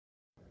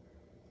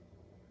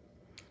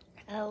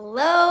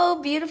Hello,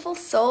 beautiful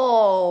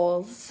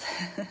souls.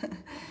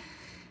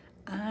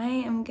 I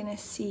am gonna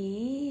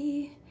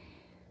see.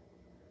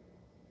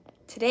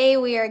 Today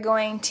we are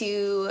going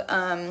to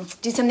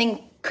do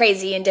something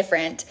crazy and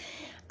different.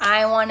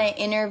 I want to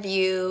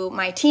interview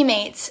my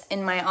teammates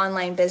in my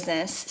online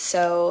business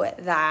so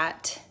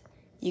that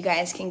you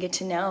guys can get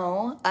to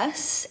know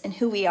us and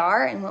who we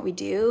are and what we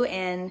do,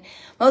 and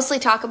mostly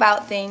talk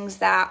about things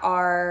that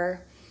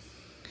are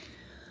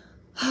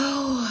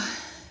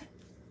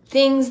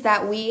things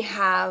that we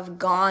have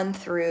gone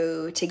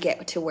through to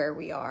get to where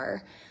we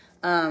are.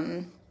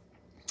 And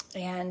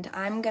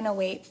I'm gonna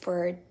wait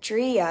for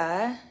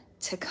Drea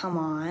to come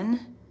on.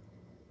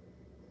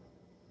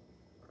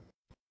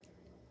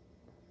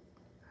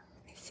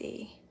 Let me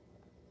see.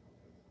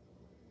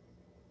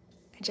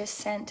 I just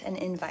sent an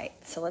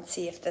invite, so let's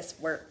see if this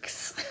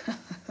works.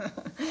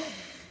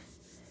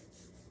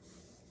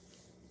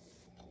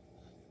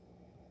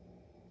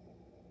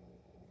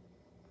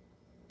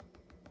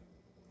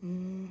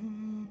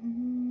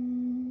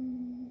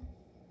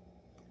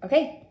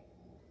 Okay.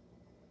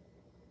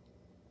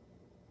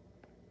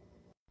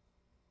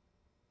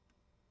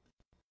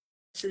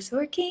 This is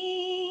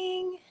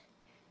working.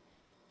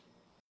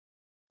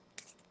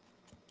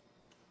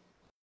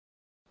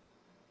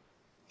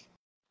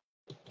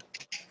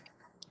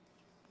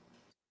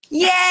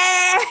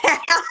 Yeah!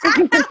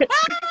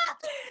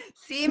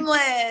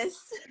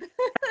 Seamless.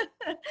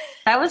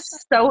 That was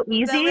so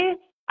easy.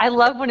 I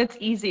love when it's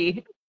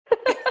easy.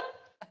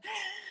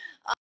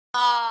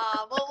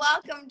 Well,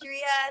 welcome,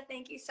 Drea.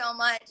 Thank you so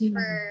much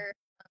for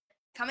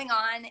coming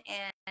on.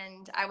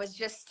 And I was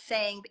just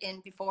saying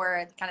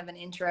before, kind of an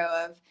intro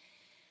of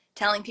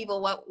telling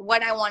people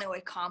what I want to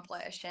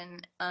accomplish,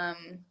 and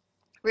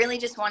really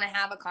just want to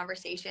have a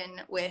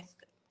conversation with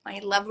my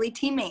lovely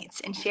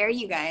teammates and share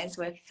you guys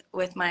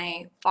with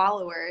my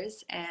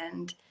followers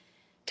and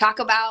talk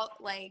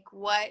about like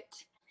what.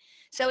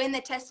 So in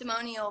the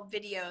testimonial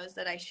videos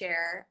that I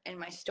share in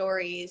my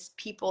stories,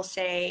 people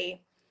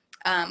say,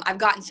 I've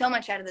gotten so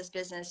much out of this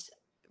business,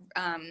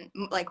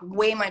 like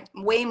way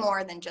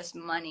more than just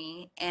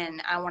money,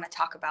 and I want to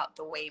talk about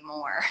the way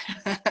more.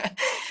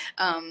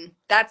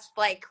 That's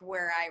like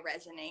where I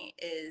resonate,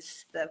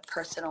 is the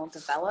personal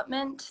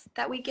development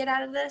that we get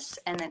out of this,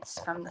 and it's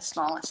from the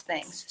smallest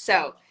things.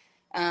 So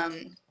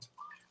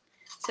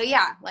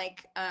yeah,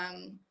 like,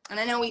 and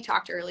I know we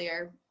talked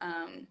earlier,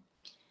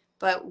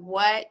 but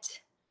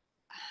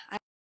I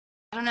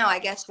don't know, I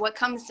guess what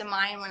comes to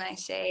mind when I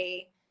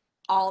say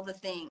all the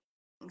things,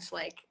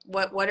 like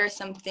what are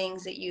some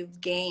things that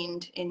you've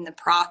gained in the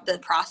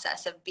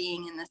process of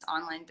being in this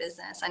online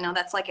business? I know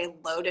that's like a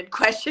loaded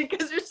question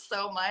because there's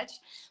so much,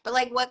 but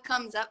like what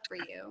comes up for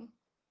you?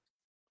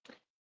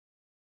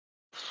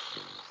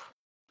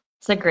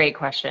 It's a great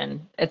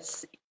question.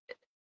 It's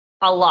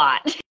a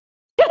lot.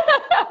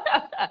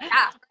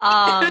 Yeah.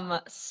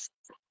 It's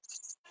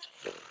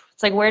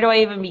like, where do I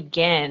even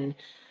begin?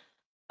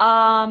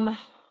 Um,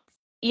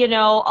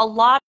 a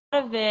lot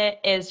of it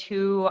is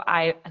who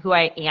I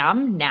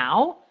am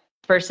now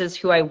versus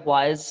who I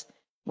was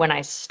when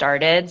I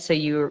started. So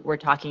you were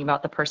talking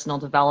about the personal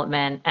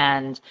development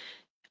and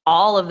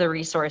all of the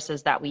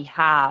resources that we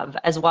have,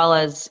 as well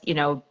as,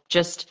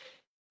 just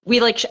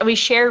we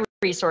share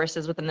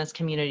resources within this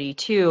community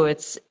too.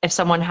 It's if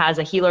someone has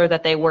a healer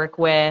that they work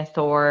with,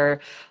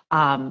 or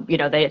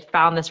they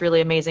found this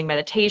really amazing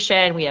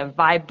meditation, we have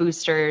vibe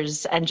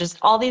boosters and just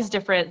all these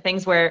different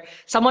things where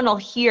someone will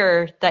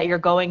hear that you're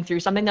going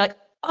through something, they're like,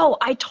 oh,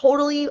 I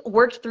totally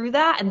worked through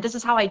that and this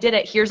is how I did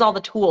it, here's all the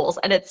tools,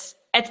 and it's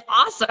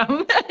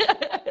awesome.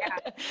 Yeah.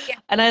 Yeah.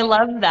 And I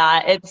love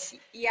that.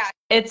 Yeah.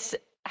 It's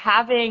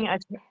having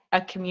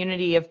a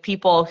community of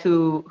people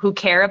who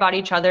care about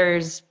each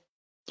other's,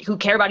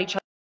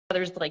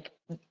 like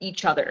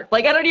each other.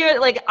 Like, I don't even,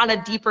 like, on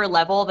a deeper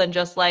level than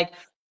just like,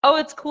 oh,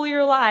 it's cool you're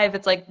alive.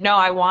 It's like, no,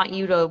 I want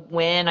you to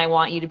win. I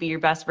want you to be your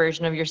best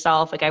version of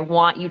yourself. Like, I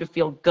want you to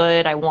feel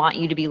good. I want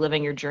you to be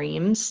living your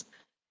dreams.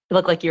 It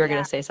looked like you were Yeah.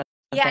 going to say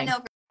Yeah, something.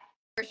 no,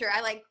 for sure.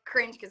 I like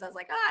cringe because I was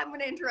like, oh, I'm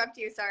going to interrupt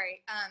you.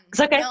 Sorry. It's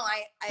okay. No,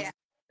 I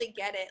actually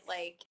get it.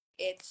 Like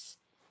it's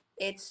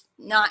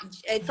not,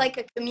 it's like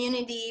a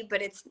community,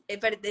 but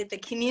the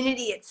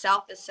community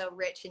itself is so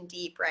rich and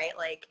deep, right?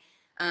 Like,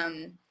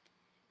 um,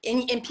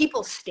 and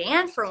people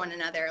stand for one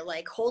another,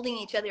 like holding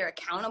each other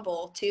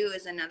accountable too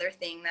is another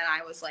thing that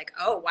I was like,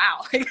 oh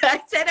wow.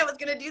 I said I was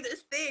going to do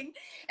this thing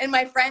and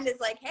my friend is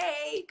like,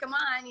 hey, come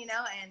on, and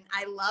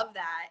I love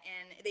that,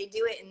 and they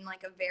do it in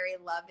like a very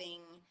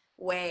loving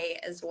way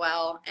as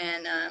well.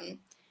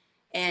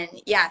 And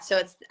yeah,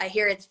 so I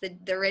hear it's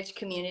the rich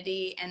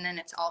community, and then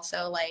it's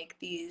also like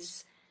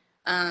these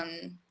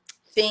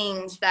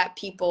things that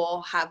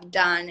people have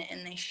done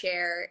and they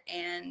share,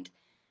 and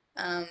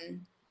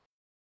um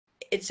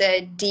it's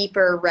a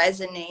deeper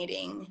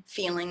resonating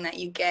feeling that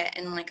you get,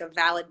 and like a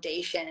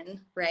validation,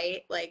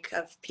 right? Like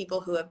of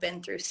people who have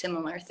been through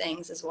similar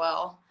things as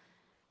well.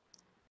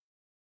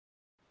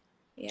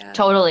 Yeah.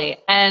 Totally.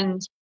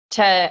 And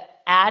to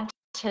add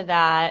to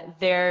that,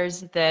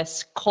 there's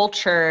this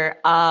culture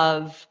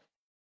of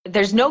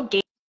there's no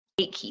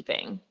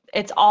gatekeeping.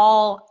 It's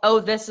all, oh,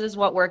 this is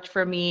what worked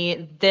for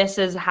me. This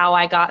is how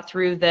I got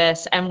through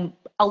this. And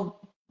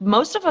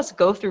most of us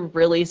go through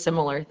really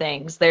similar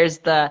things. There's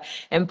the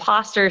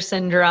imposter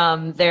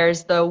syndrome,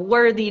 there's the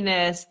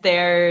worthiness,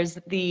 there's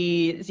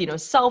the,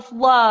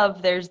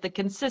 self-love, there's the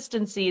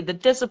consistency, the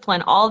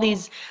discipline, all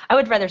these, I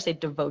would rather say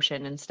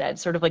devotion instead,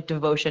 sort of like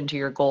devotion to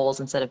your goals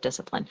instead of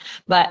discipline.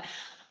 But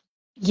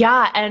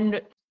yeah,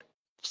 and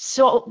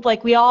so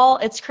like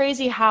it's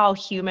crazy how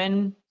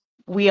human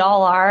we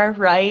all are,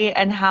 right?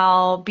 And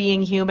how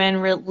being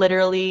human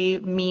literally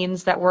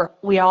means that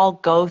we all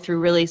go through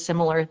really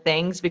similar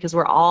things because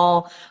we're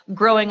all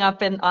growing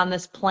up on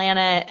this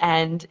planet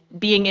and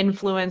being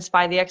influenced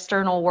by the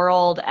external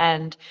world.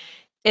 And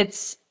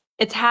it's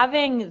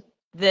having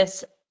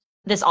this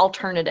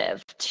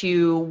alternative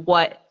to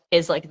what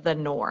is like the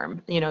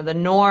norm. The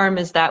norm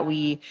is that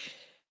we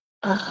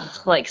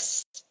like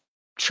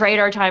trade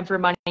our time for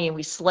money and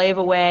we slave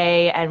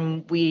away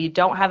and we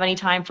don't have any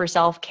time for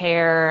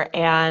self-care.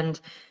 And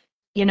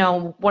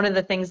one of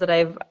the things that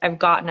I've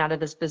gotten out of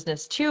this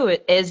business too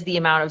is the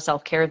amount of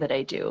self-care that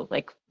I do.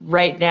 Like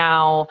right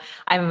now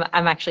I'm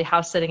actually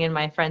house sitting in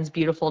my friend's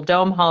beautiful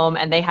dome home,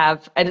 and they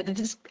have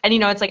it's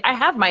like I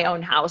have my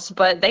own house,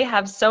 but they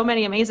have so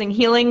many amazing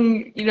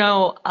healing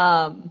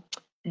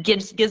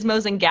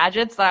gizmos and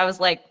gadgets that I was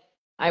like,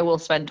 I will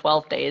spend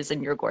 12 days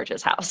in your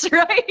gorgeous house,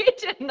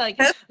 right? And like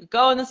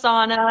go in the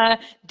sauna,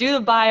 do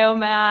the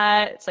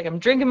biomat. It's like I'm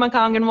drinking my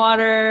Kangen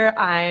water.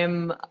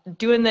 I'm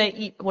doing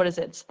what is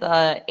it? It's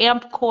the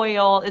amp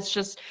coil. It's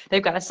just,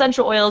 they've got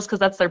essential oils because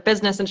that's their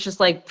business. And it's just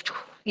like,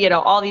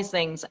 all these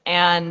things.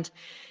 And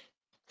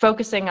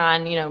focusing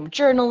on,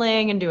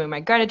 journaling and doing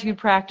my gratitude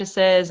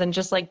practices and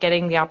just like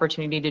getting the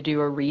opportunity to do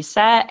a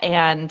reset.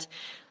 And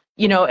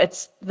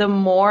it's the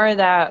more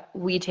that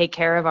we take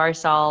care of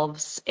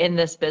ourselves in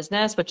this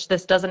business, which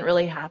this doesn't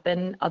really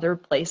happen other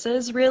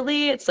places,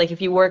 really. It's like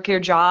if you work your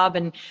job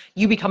and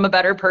you become a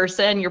better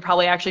person, you're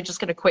probably actually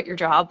just going to quit your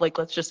job. Like,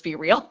 let's just be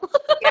real.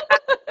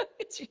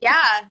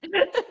 Yeah.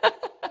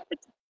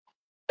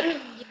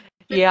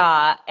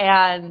 Yeah.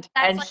 And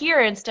like,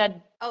 here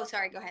instead. Oh,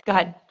 sorry. Go ahead. Go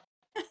ahead.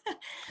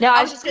 No,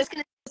 I was just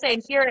going to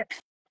say here.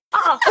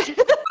 Oh. You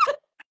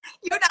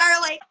and I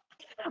are like.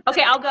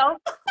 Okay, I'll go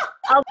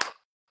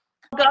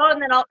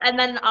and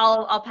then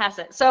I'll pass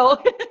it.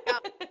 So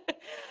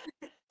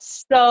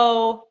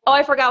oh,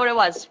 I forgot what it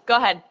was. Go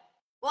ahead.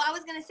 Well, I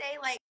was gonna say,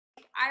 like,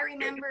 I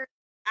remember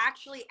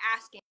actually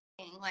asking,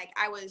 like,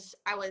 I was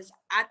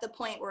at the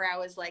point where I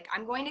was like,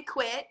 I'm going to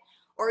quit,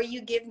 or you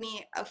give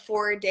me a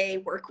 4-day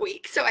work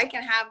week so I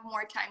can have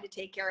more time to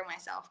take care of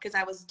myself, because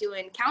I was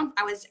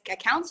I was a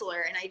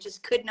counselor and I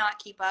just could not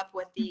keep up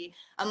with the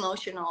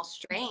emotional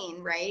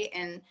strain, right?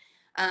 And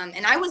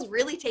I was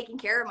really taking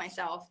care of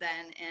myself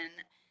then, and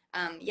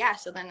yeah,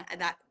 so then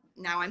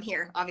now I'm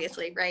here,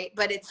 obviously, right?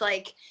 But it's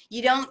like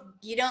you don't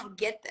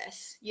get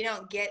this. You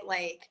don't get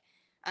like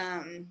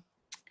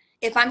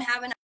if I'm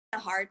having a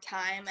hard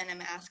time and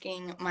I'm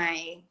asking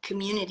my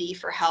community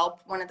for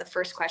help, one of the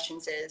first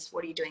questions is,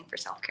 what are you doing for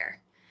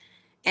self-care?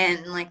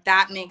 And like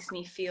that makes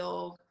me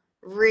feel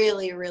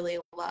really, really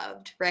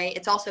loved, right?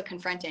 It's also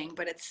confronting,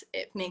 but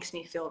it makes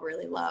me feel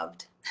really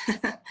loved.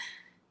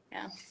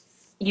 Yeah.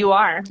 You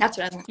are. That's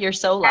what You're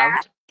so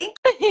loved. Thank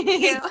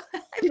you.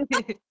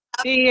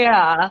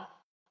 Yeah.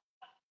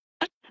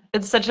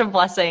 It's such a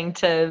blessing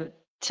to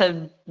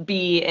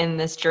be in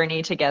this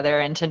journey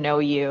together and to know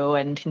you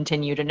and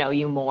continue to know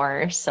you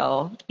more.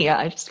 So yeah,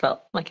 I just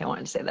felt like I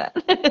wanted to say that.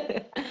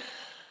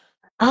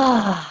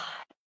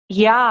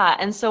 Yeah.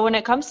 And so when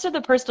it comes to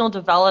the personal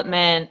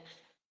development,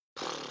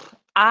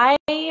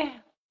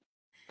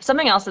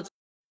 something else that's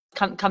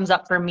comes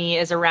up for me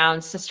is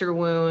around sister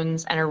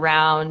wounds and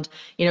around,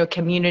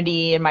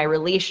 community and my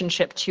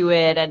relationship to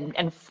it,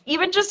 and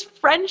even just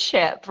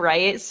friendship,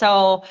 right?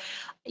 So,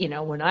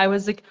 when I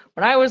was a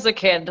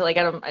kid, like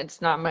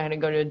it's not, I'm not gonna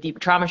go to a deep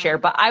trauma share,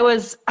 but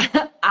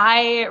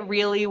I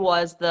really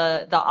was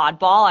the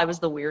oddball. I was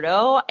the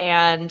weirdo,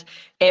 and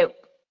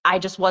I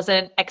just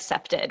wasn't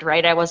accepted,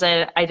 right?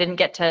 I didn't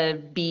get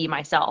to be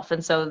myself.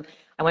 And so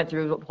I went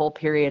through a whole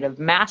period of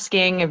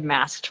masking. I've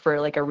masked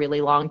for like a really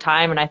long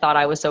time. And I thought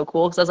I was so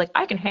cool because I was like,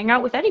 I can hang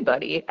out with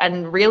anybody.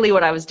 And really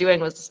what I was doing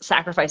was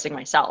sacrificing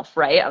myself,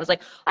 right? I was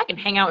like, I can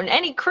hang out in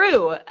any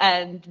crew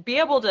and be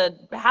able to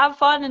have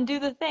fun and do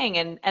the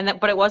thing.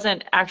 But it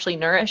wasn't actually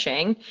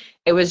nourishing.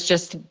 It was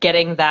just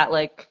getting that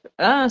like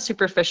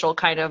superficial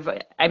kind of,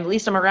 at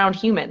least I'm around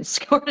humans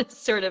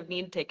sort of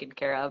need taken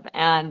care of.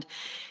 And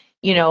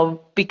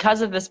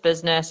because of this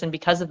business and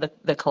because of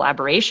the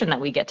collaboration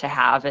that we get to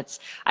have,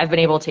 I've been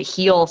able to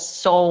heal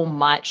so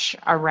much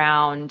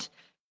around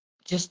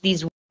just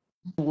these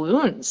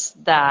wounds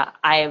that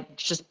I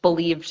just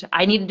believed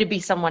I needed to be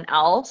someone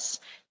else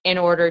in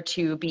order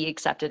to be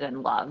accepted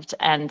and loved.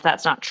 And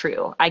that's not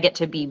true. I get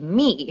to be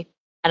me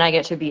and I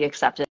get to be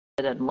accepted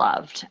and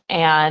loved.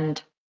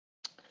 And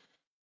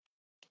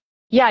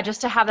yeah, just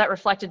to have that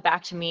reflected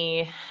back to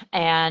me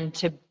and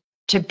to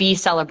be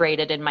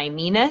celebrated in my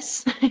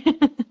meanness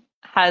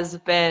has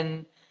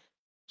been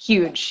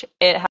huge.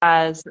 It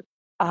has,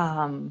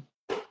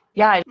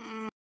 yeah, I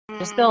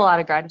just feel a Mm, lot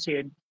of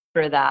gratitude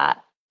for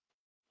that.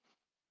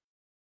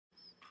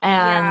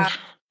 And yeah,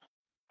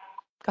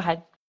 go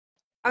ahead.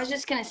 I was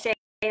just gonna say,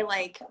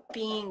 like,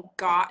 being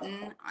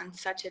gotten on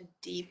such a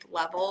deep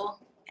level,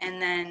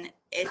 and then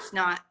it's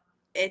not.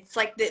 It's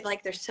like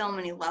like there's so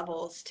many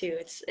levels too.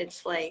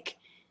 It's like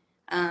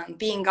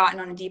being gotten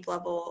on a deep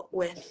level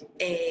with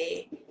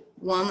a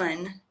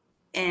woman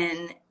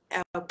and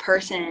a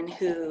person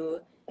who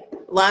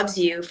loves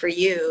you for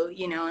you,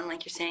 you know, and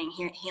like you're saying,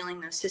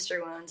 healing those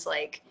sister wounds.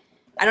 Like,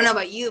 I don't know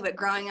about you, but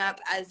growing up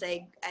as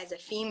a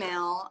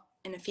female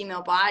in a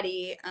female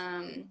body,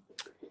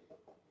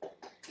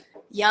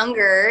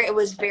 younger, it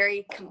was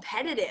very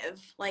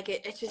competitive. Like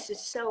it just is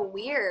so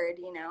weird,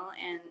 you know,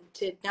 and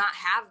to not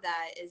have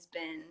that has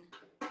been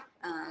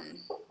um,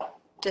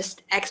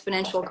 just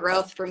exponential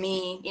growth for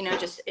me, you know,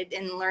 just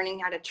in learning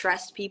how to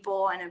trust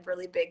people in a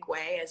really big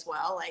way as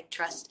well. Like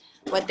trust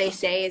what they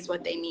say is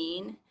what they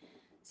mean.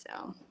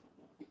 So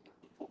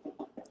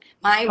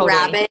my Totally.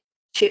 rabbit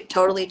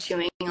totally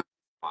chewing on the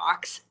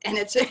box, and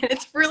it's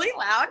it's really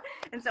loud,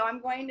 and so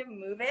I'm going to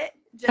move it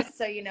just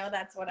so you know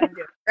that's what I'm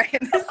doing right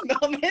in this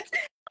moment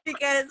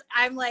because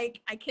I'm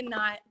like I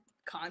cannot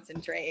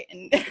concentrate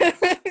and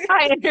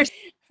I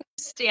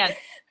understand.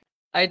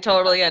 I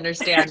totally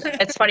understand.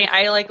 It's funny.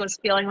 I like was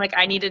feeling like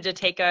I needed to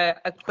take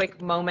a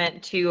quick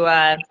moment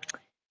to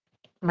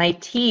my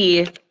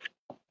tea.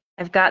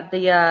 I've got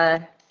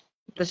the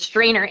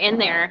strainer in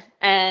there,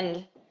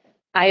 and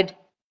I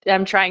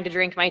am trying to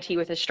drink my tea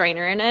with a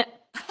strainer in it,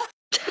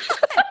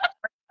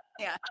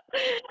 yeah.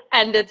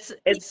 and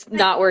it's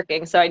not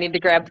working. So I need to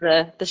grab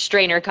the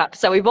strainer cup.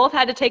 So we both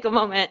had to take a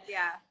moment.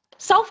 Yeah.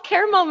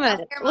 Self-care moment.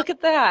 Self-care Look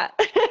at that.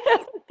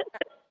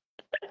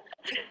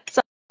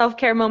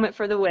 Self-care moment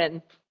for the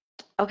win.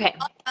 Okay.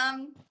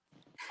 um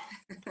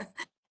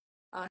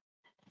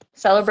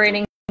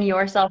Celebrating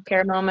your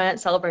self-care moment,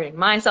 celebrating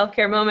my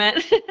self-care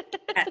moment.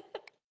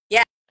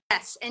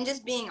 yes, and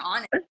just being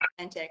honest,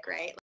 authentic,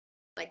 right?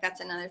 Like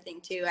that's another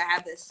thing too. I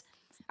have this.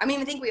 I mean,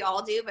 I think we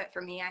all do, but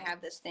for me, I have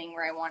this thing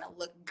where I want to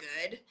look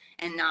good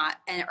and not,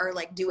 and or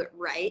like do it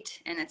right,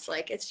 and it's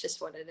like it's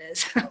just what it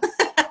is.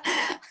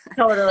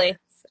 Totally.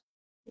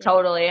 Yeah.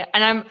 Totally.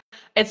 And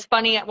it's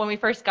funny when we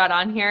first got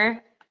on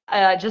here,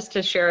 just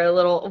to share a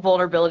little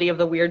vulnerability of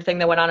the weird thing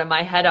that went on in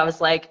my head, I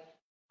was like,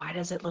 why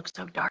does it look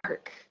so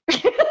dark?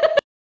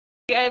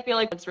 Yeah, I feel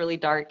like it's really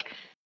dark.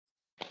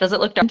 Does it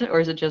look dark or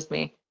is it just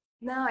me?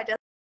 No, it doesn't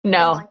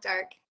No. look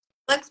dark.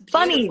 It looks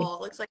Funny. beautiful.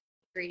 It looks like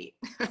a street.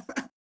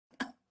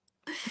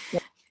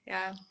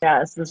 Yeah.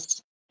 Yes,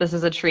 this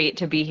is a treat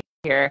to be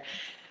here.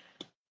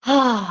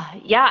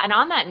 Yeah, and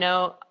on that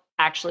note,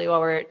 actually, while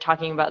we're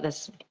talking about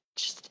this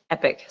just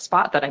epic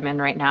spot that I'm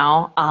in right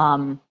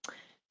now,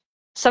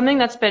 something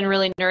that's been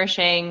really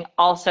nourishing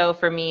also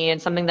for me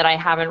and something that I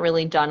haven't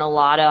really done a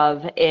lot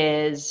of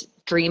is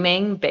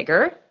dreaming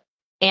bigger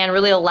and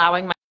really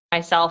allowing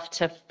myself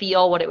to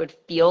feel what it would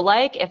feel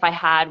like if I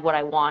had what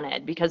I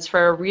wanted. Because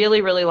for a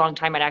really, really long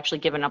time, I'd actually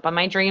given up on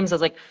my dreams. I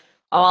was like,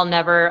 oh, I'll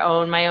never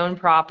own my own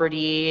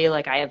property.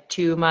 Like I have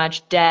too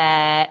much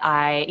debt.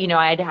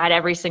 I'd had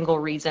every single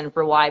reason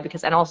for why,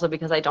 because, and also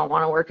because I don't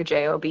want to work a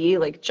job,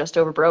 like just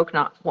over broke,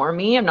 not for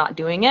me. I'm not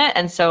doing it.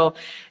 And so,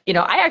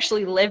 I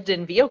actually lived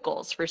in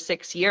vehicles for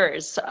 6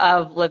 years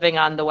of living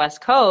on the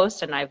West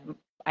Coast, and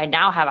I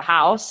now have a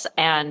house,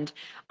 and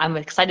I'm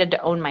excited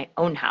to own my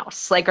own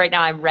house. Like right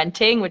now I'm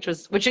renting, which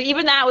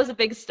even that was a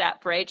big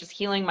step, right? Just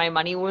healing my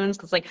money wounds.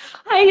 Cause like,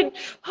 I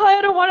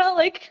don't want to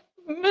like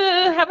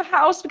have a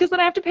house because then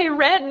I have to pay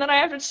rent and then I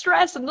have to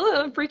stress and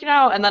I'm freaking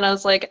out. And then I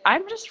was like,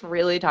 I'm just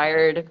really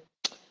tired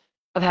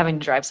of having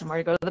to drive somewhere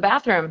to go to the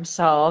bathroom.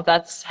 So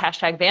that's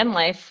hashtag van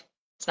life.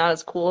 It's not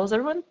as cool as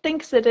everyone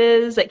thinks it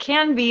is. It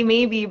can be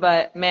maybe,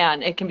 but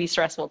man, it can be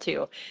stressful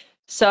too.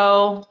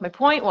 So my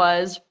point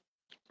was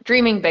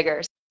dreaming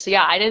bigger. So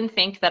yeah, I didn't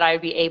think that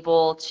I'd be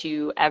able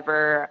to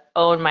ever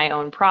own my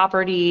own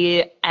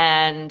property.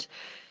 And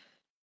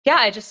yeah,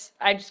 I just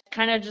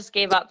kind of just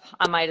gave up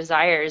on my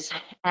desires.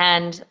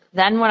 And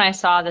then when I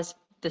saw this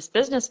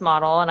business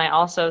model, and I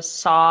also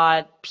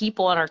saw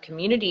people in our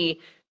community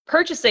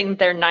purchasing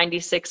their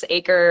 96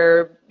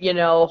 acre,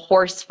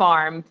 horse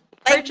farm,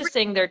 Like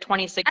purchasing their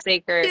 26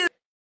 acre. real,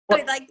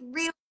 Well, like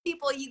real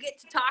people you get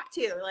to talk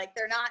to. Like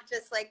they're not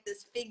just like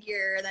this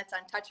figure that's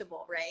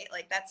untouchable, right?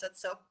 Like that's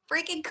what's so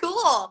freaking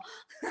cool.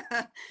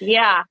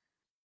 yeah.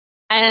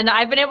 And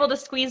I've been able to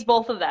squeeze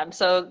both of them.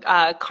 So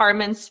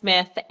Carmen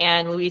Smith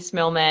and Luis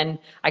Millman,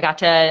 I got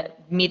to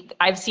meet.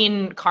 I've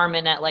seen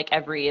Carmen at like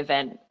every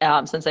event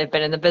since I've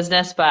been in the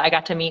business, but I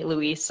got to meet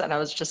Luis, and I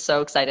was just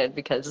so excited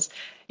because,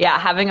 yeah,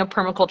 having a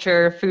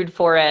permaculture food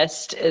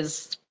forest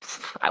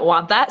I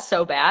want that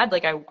so bad.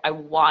 Like I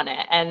want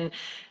it. And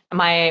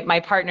my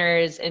partner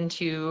is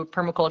into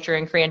permaculture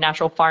and Korean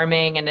natural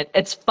farming, and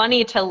it's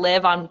funny to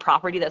live on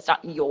property that's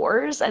not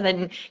yours, and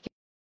then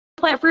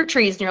plant fruit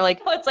trees and you're like,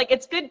 oh,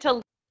 it's good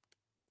to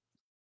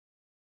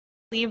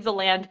leave the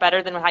land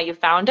better than how you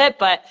found it,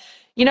 but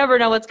you never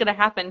know what's going to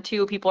happen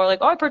too. People are like,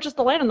 oh, I purchased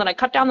the land and then I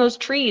cut down those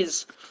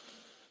trees.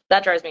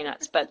 That drives me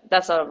nuts, but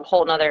that's a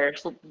whole nother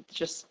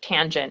just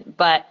tangent.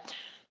 But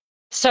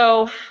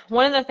so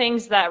one of the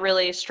things that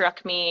really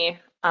struck me,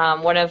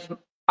 one of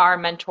our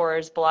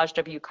mentors, Balaj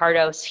W.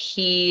 Cardos,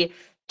 he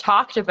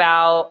talked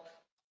about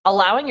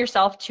allowing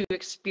yourself to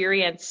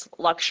experience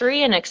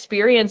luxury and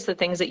experience the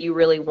things that you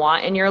really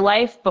want in your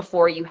life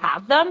before you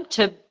have them,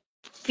 to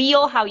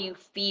feel how you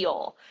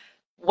feel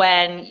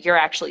when you're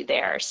actually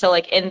there. So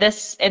like in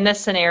this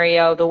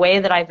scenario, the way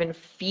that I've been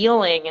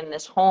feeling in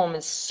this home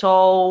is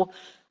so,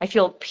 I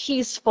feel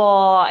peaceful,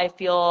 I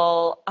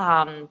feel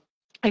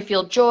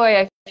joy,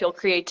 I feel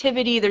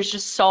creativity. There's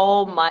just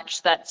so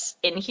much that's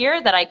in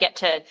here that I get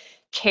to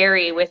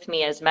carry with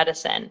me as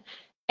medicine.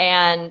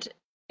 And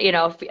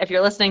if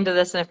you're listening to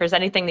this and if there's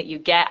anything that you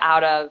get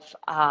out of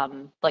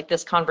like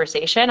this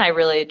conversation, I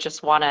really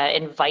just want to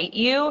invite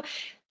you.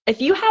 If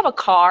you have a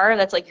car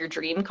that's like your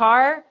dream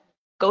car,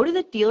 go to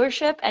the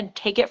dealership and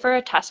take it for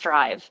a test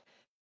drive,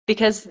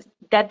 because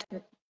that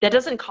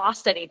doesn't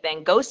cost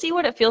anything. Go see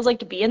what it feels like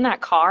to be in that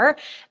car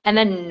and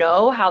then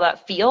know how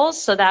that feels,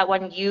 so that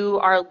when you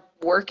are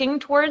working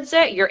towards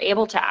it, you're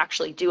able to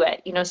actually do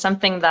it.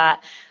 Something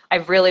that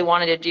I've really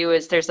wanted to do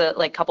is there's a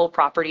like couple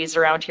properties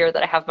around here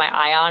that I have my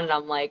eye on, and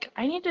I'm like,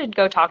 I need to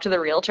go talk to the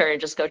realtor and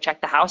just go check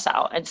the house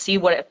out and see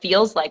what it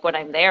feels like when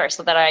I'm there,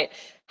 so that I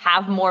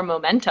have more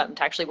momentum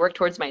to actually work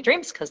towards my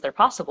dreams, because they're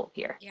possible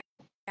here.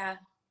 Yeah,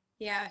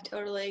 yeah,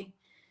 totally.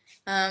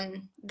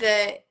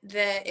 The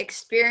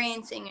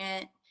experiencing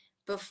it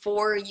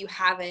before you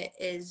have it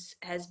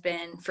has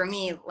been for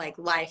me like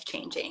life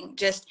changing.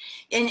 Just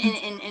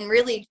and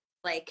really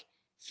like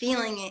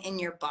feeling it in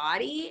your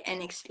body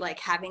and like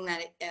having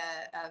that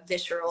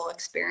visceral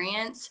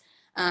experience.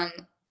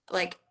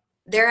 Like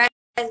there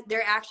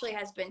there actually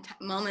has been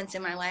moments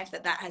in my life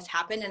that has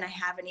happened and I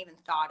haven't even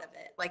thought of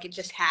it. Like it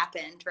just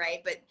happened,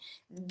 right? But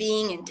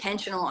being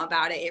intentional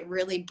about it, it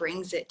really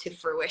brings it to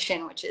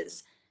fruition, which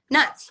is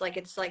nuts. Like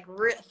it's like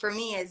for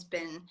me has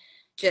been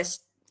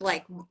just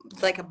like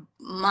a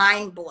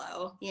mind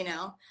blow,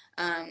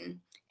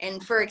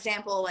 and for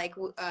example, like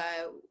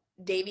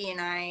Davey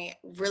and I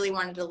really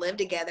wanted to live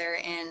together,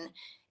 and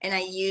I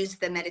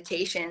used the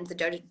meditations, the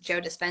Joe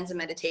Dispenza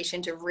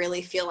meditation, to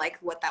really feel like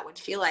what that would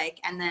feel like.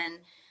 And then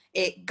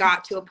it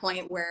got to a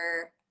point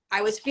where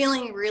I was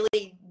feeling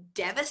really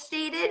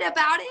devastated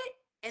about it.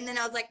 And then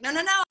I was like, no,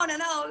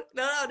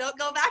 don't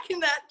go back in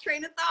that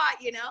train of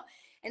thought.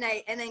 And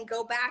then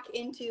go back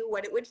into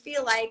what it would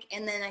feel like.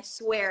 And then I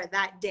swear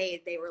that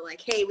day they were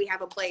like, hey, we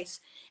have a place.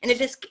 And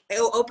it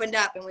opened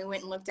up and we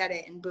went and looked at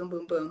it, and boom,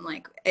 boom, boom.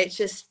 Like it's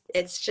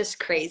just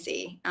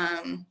crazy.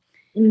 And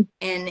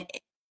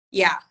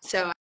yeah,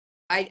 so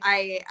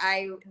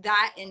I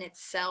that in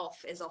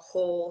itself is a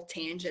whole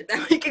tangent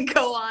that we could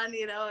go on,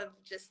 of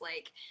just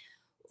like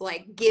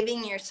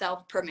giving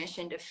yourself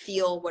permission to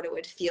feel what it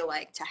would feel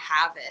like to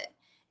have it.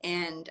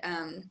 And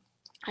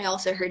I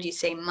also heard you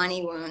say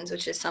money wounds,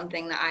 which is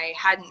something that I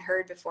hadn't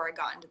heard before I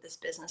got into this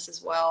business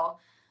as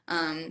well.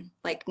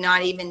 Like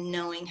not even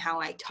knowing how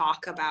I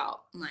talk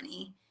about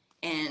money,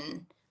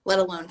 and let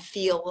alone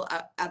feel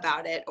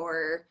about it,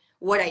 or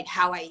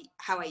how I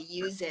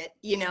use it,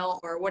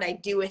 or what I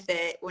do with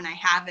it when I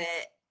have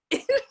it.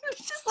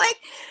 It's just like,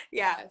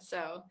 yeah.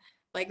 So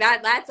like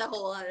that's a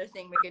whole other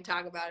thing we could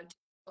talk about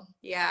too.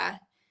 Yeah.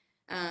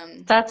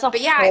 That's a but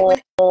yeah,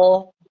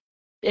 whole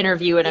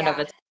interview in and of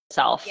yeah,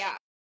 itself. yeah,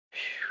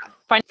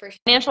 for sure.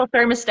 Financial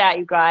thermostat,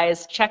 you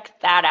guys, check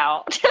that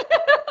out.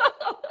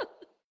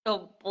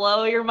 It'll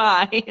blow your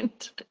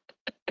mind.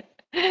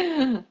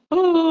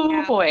 Oh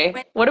Yeah. boy,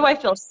 what do I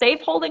feel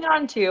safe holding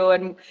on to,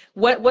 and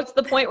what's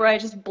the point where I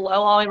just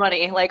blow all my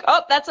money? Like,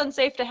 oh, that's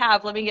unsafe to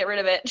have. Let me get rid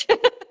of it.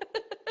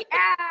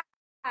 Yeah.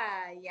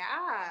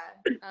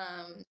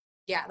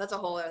 Yeah, that's a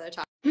whole other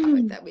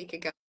topic that we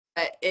could go.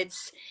 But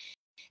it's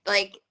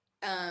like,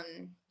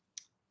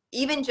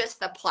 even just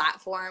the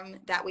platform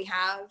that we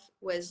have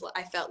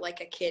I felt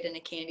like a kid in a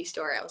candy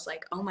store. I was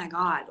like, oh my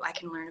God, I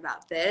can learn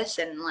about this,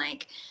 and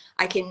like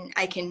I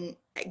can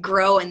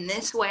grow in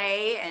this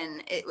way.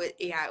 And it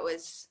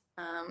was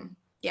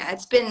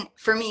it's been,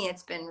 for me,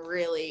 it's been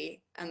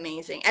really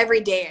amazing. Every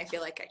day I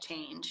feel like I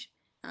change.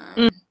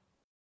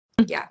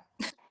 Yeah.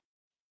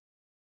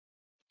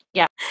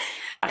 Yeah,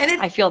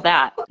 And I feel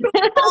that.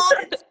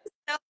 it's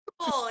so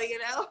cool.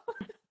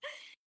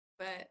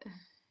 But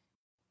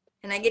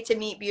and I get to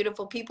meet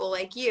beautiful people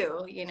like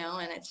you,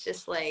 and it's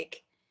just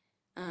like,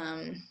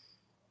 I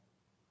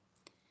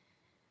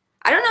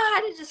don't know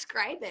how to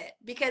describe it,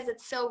 because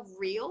it's so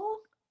real,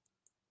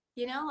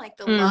 like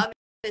the love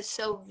is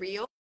so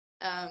real.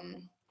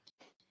 I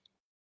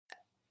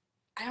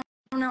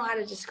don't know how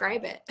to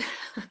describe it.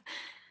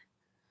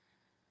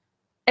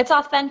 It's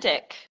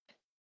authentic.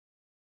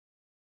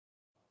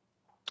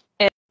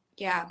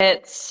 Yeah.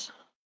 It's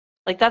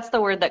like, that's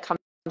the word that comes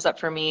up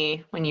for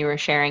me when you were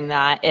sharing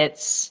that.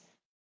 It's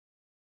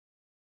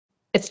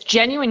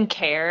genuine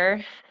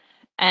care,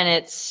 and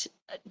it's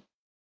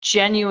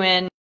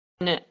genuine,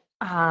 like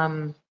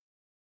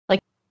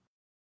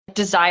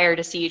desire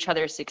to see each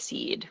other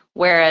succeed.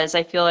 Whereas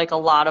I feel like a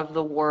lot of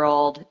the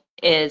world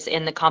is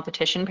in the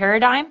competition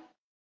paradigm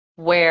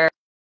where,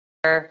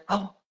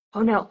 oh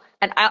no.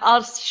 And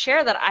I'll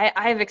share that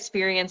I've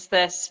experienced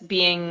this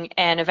being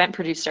an event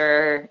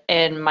producer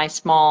in my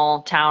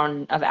small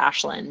town of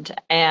Ashland.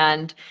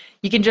 And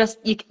you can just,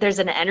 there's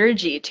an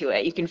energy to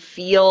it. You can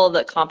feel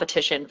the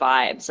competition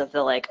vibes of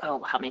the like,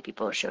 oh, how many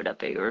people showed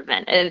up at your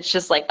event? And it's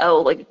just like,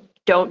 oh, like,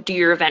 don't do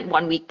your event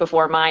 1 week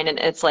before mine. And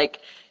it's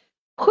like,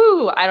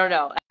 whew, I don't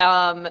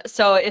know.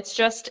 So it's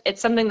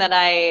something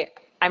that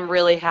I'm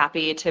really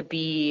happy to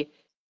be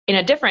in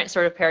a different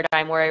sort of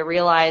paradigm where I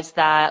realize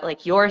that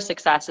like your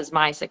success is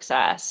my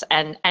success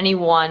and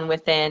anyone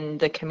within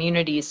the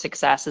community's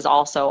success is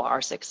also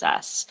our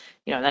success.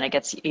 Then it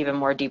gets even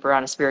more deeper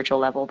on a spiritual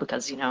level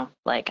because,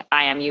 like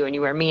I am you and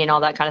you are me and all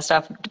that kind of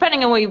stuff.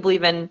 Depending on what you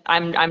believe in,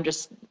 I'm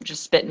just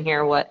spitting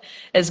here what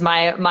is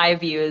my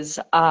views.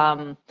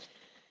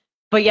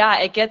 But yeah,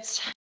 it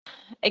gets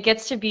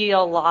to be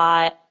a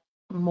lot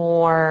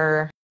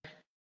more,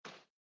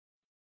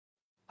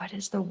 what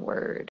is the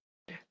word?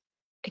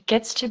 It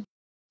gets to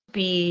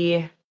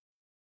be,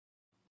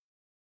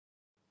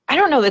 I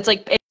don't know, it's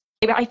like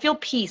I feel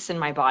peace in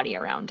my body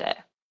around it,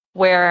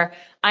 where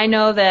I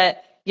know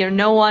that,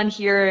 no one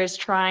here is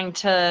trying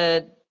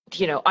to,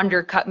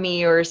 undercut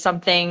me or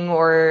something,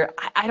 or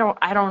I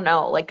don't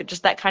know, like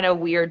just that kind of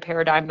weird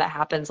paradigm that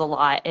happens a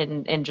lot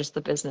in just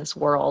the business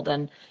world.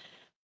 And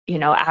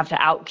have to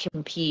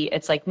outcompete.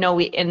 It's like, no,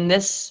 we in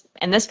this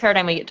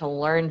paradigm we get to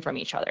learn from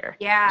each other.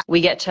 Yeah.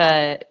 We get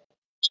to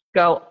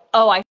go,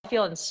 oh, I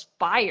feel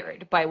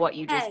inspired by what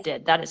you just Yes.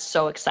 did. That is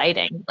so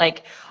exciting.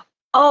 Like,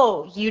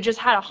 oh, you just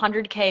had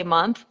 100K a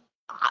month.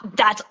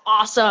 That's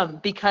awesome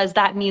because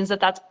that means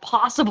that that's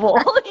possible.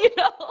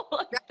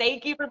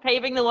 Thank you for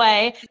paving the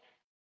way.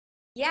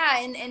 Yeah,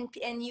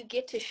 and you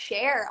get to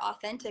share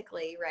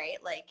authentically, right?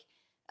 Like,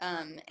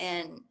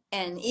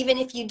 and even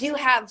if you do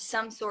have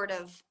some sort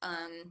of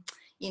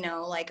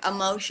like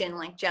emotion,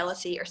 like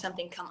jealousy or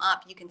something come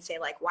up, you can say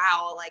like,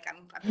 wow, like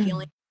I'm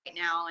feeling right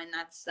now, and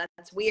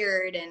that's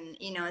weird, and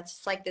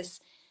it's like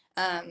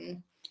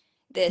um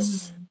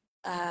this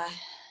uh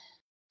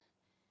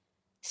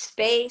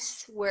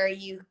space where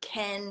you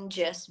can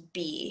just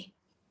be,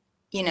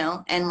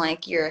 and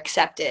like you're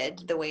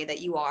accepted the way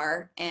that you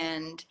are,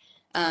 and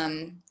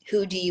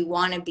who do you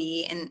want to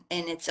be, and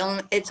it's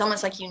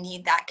almost like you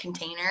need that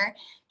container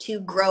to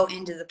grow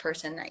into the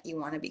person that you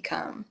want to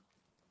become.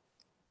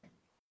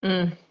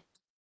 Mm,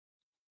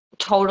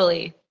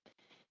 totally.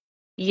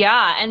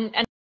 Yeah, and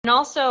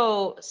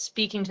also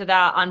speaking to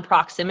that on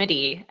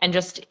proximity and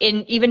just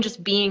in even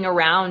just being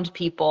around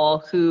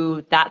people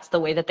who that's the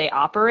way that they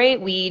operate.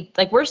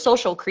 We're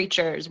social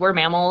creatures. We're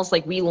mammals.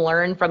 Like we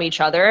learn from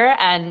each other.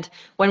 And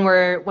when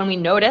we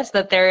notice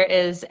that there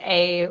is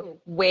a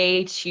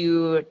way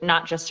to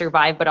not just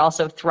survive but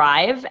also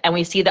thrive, and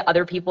we see that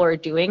other people are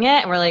doing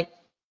it, and we're like,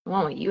 I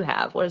want what you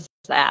have. What is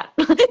that?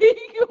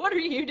 What are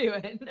you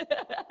doing?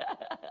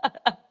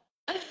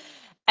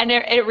 And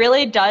it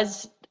really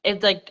does.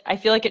 It's like I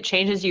feel like it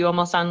changes you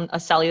almost on a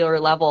cellular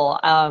level.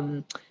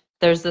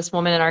 There's this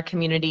woman in our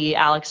community,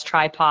 Alex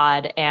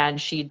Tripod,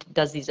 and she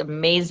does these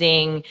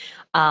amazing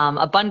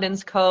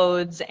abundance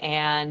codes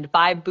and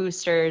vibe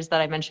boosters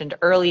that I mentioned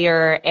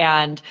earlier.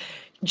 And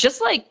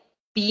just like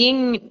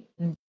being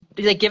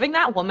like giving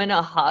that woman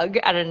a hug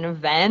at an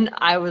event,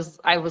 I was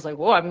like,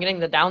 whoa, I'm getting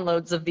the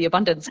downloads of the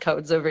abundance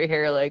codes over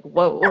here. Like,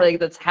 whoa, like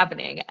that's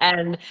happening.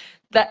 And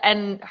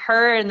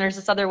her and there's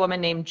this other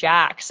woman named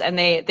Jax, and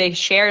they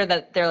share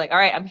that they're like, all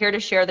right, I'm here to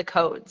share the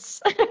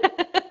codes.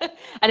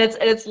 And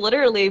it's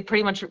literally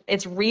pretty much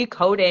it's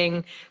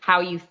recoding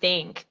how you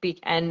think,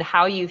 and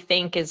how you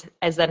think is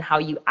then how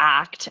you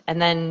act,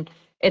 and then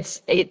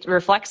it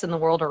reflects in the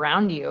world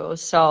around you.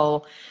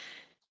 So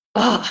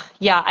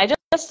yeah,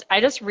 I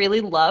just really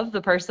love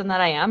the person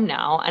that I am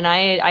now. And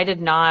I did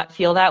not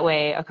feel that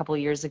way a couple of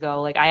years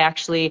ago. Like I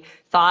actually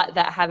thought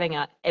that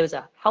it was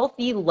a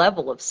healthy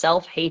level of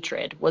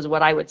self-hatred was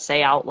what I would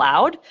say out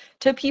loud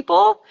to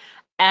people.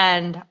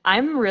 And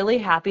I'm really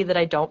happy that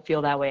I don't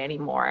feel that way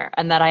anymore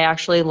and that I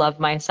actually love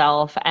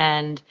myself,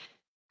 and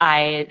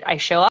I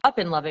show up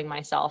in loving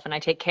myself, and I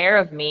take care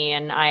of me,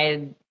 and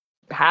I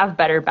have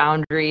better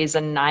boundaries,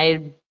 and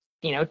I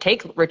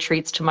take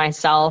retreats to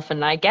myself,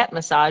 and I get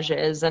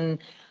massages, and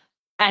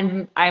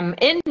I'm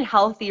in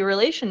healthy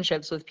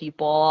relationships with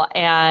people,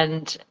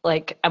 and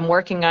like I'm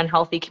working on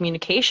healthy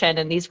communication.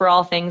 And these were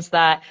all things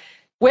that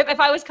if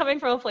I was coming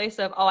from a place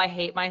of, oh, I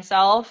hate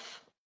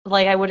myself,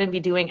 like I wouldn't be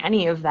doing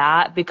any of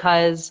that,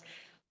 because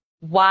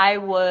why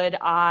would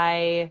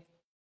I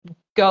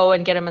go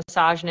and get a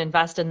massage and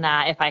invest in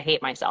that if I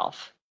hate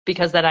myself?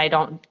 Because then I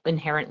don't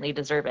inherently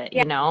deserve it,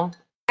 Yeah. you know?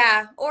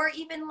 Yeah, or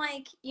even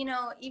like,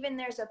 even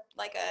there's a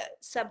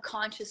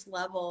subconscious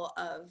level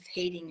of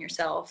hating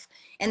yourself.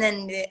 And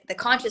then the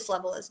conscious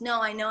level is, no,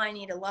 I know I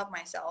need to love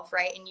myself,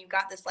 right? And you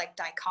got this like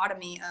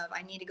dichotomy of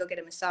I need to go get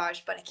a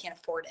massage, but I can't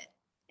afford it.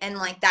 And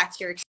like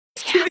that's your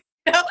excuse,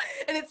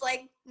 And it's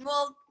like,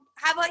 well,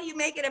 how about you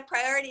make it a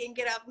priority and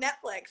get off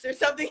Netflix or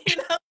something,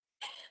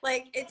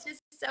 Like, it's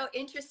just so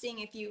interesting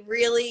if you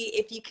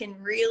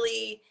can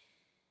really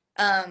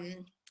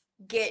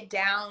get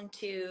down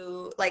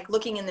to like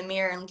looking in the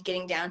mirror and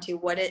getting down to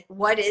what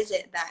is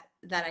it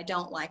that I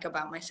don't like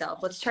about myself.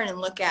 Let's turn and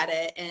look at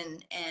it,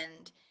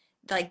 and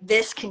like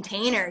this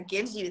container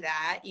gives you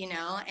that, you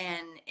know,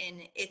 and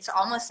it's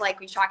almost like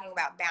we're talking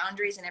about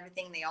boundaries and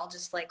everything. They all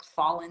just like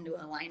fall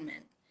into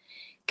alignment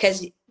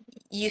because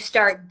you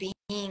start being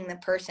the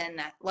person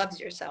that loves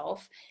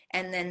yourself,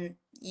 and then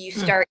you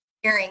start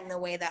hearing the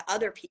way that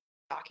other people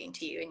are talking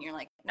to you, and you're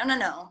like,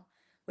 no,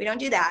 we don't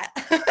do that.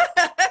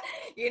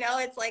 You know,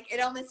 it's like, it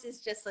almost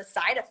is just a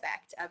side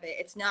effect of it.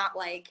 It's not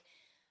like,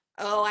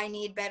 oh, I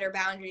need better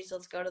boundaries,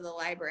 let's go to the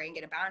library and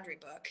get a boundary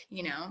book,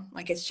 you know,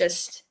 like it's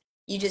just,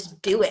 you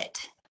just do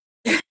it.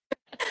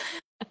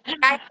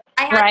 I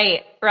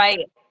had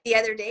Right. the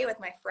other day with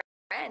my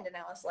friend, and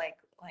I was like,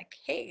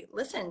 hey,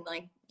 listen,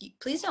 like,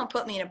 please don't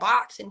put me in a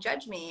box and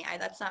judge me.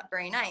 That's not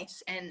very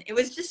nice. And it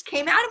was just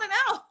came out of my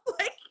mouth,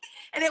 like,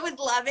 and it was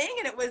loving,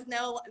 and it was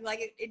no,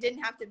 like, it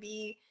didn't have to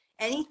be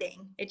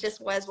anything. It just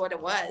was what it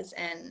was.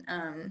 And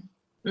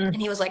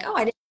he was like, oh,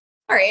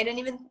 sorry, I didn't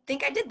even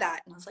think I did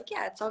that. And I was like,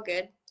 yeah, it's all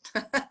good.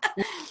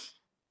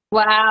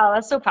 Wow,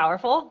 that's so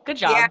powerful. Good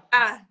Yeah.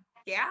 job.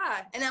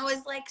 Yeah. And I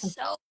was like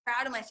so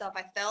proud of myself.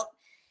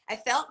 I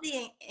felt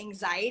the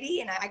anxiety,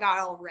 and I got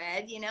all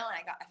red, you know,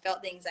 and I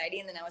felt the anxiety,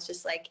 and then I was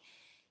just like,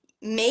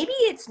 maybe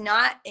it's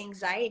not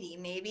anxiety.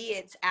 Maybe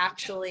it's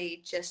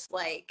actually just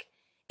like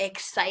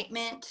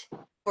excitement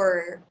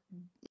for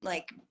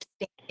like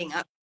standing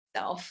up for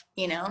yourself,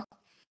 you know?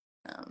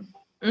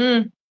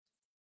 Mm.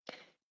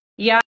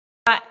 Yeah,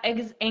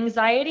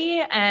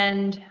 anxiety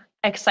and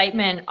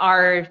excitement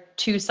are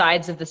two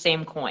sides of the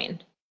same coin.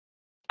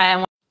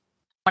 And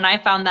when I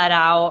found that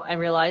out and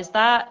realized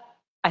that,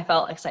 I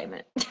felt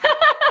excitement.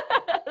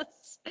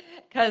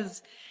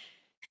 Because,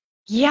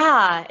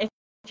 yeah, if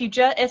you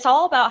just, it's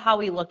all about how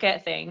we look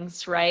at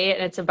things, right?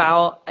 And it's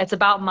about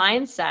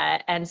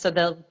mindset. And so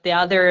the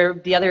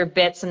other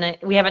bits, and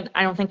we haven't,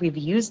 I don't think we've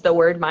used the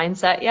word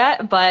mindset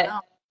yet, but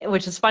Oh,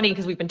 which is funny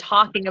because we've been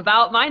talking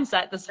about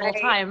mindset this whole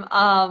right.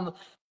 time.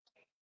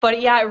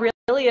 But yeah, it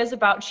really is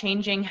about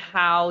changing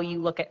how you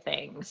look at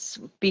things,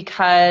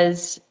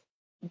 because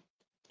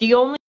the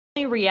only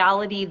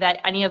reality that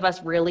any of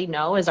us really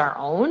know is our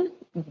own.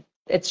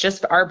 It's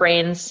just our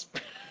brains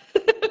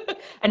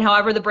and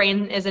however the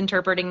brain is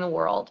interpreting the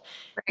world.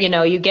 You Right.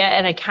 know, you get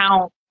an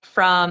account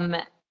from,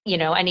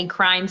 any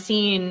crime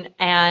scene,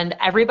 and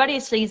everybody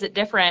sees it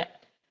different.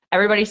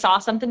 Everybody saw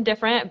something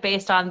different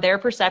based on their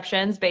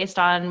perceptions, based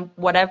on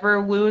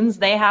whatever wounds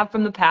they have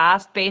from the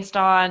past, based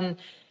on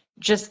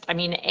just, I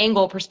mean,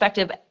 angle,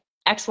 perspective,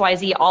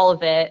 XYZ, all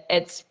of it.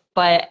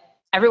 But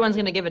everyone's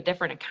going to give a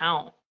different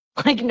account.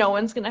 Like no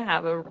one's going to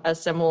have a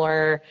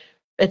similar,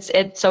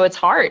 so it's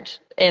hard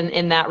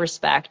in that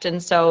respect.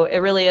 And so it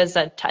really is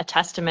a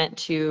testament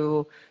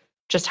to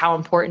just how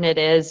important it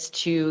is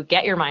to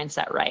get your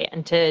mindset right,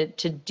 and to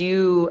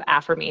do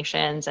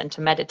affirmations and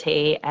to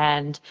meditate,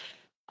 and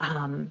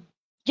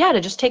yeah,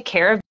 to just take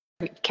care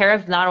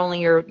of not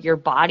only your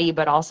body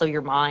but also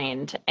your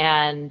mind,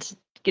 and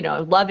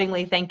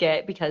lovingly think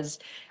it, because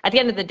at the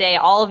end of the day,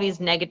 all of these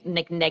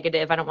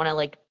negative, I don't want to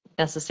like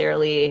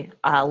necessarily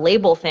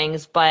label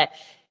things, but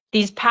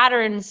these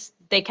patterns,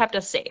 they kept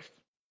us safe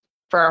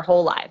for our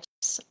whole lives.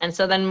 And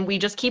so then we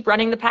just keep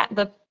running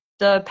the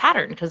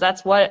pattern, because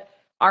that's what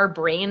our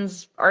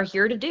brains are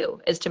here to do,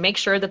 is to make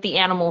sure that the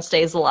animal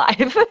stays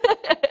alive.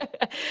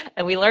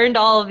 And we learned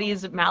all of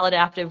these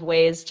maladaptive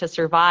ways to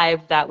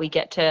survive that we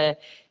get to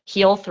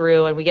heal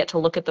through, and we get to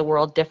look at the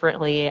world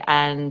differently.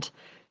 And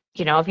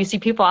if you see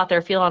people out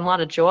there feeling a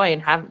lot of joy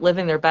and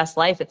living their best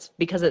life, it's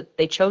because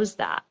they chose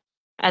that.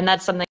 And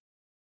that's something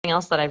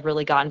else that I've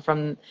really gotten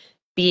from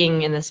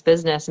being in this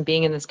business and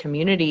being in this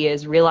community,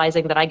 is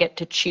realizing that I get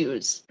to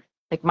choose,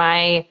 like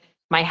my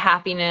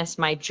happiness,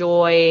 my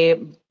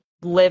joy,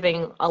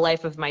 living a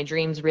life of my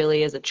dreams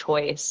really is a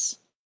choice.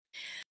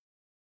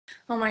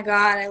 Oh my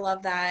God, I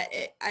love that.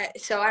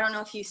 So I don't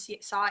know if you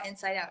saw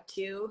Inside Out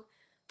 2,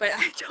 but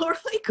I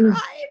totally cried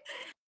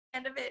at the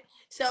end of it.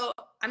 So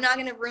I'm not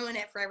going to ruin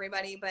it for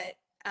everybody, but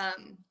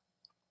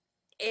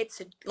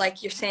it's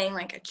like you're saying,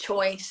 like a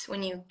choice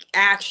when you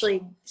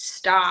actually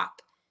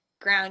stop,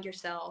 ground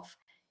yourself,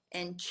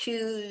 and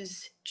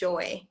choose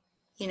joy.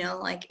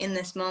 Like in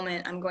this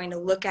moment, I'm going to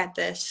look at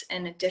this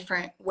in a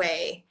different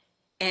way.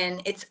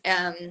 And it's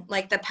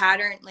like the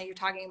pattern, like you're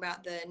talking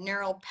about the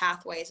neural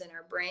pathways in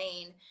our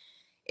brain.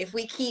 If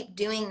we keep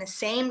doing the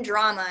same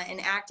drama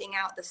and acting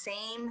out the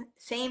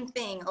same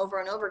thing over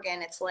and over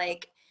again, it's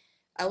like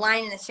a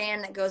line in the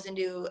sand that goes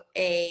into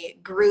a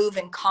groove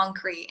in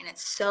concrete, and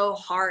it's so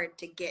hard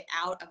to get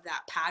out of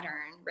that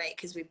pattern, right?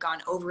 Because we've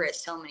gone over it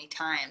so many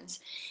times.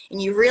 And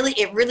it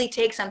really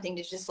takes something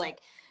to just like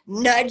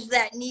nudge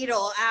that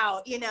needle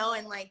out,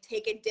 and like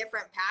take a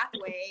different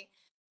pathway.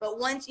 But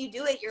once you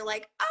do it, you're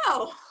like,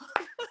 oh,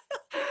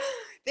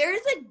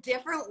 there's a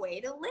different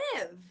way to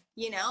live,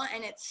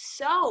 and it's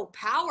so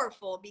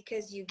powerful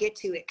because you get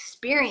to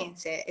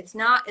experience it. It's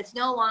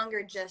no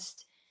longer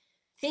just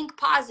think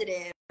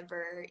positive,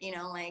 or, you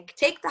know, like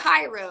take the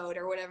high road,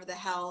 or whatever the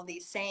hell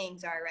these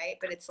sayings are, right?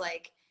 But it's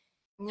like,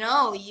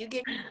 no, you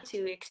get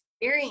to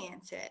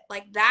experience it.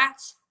 Like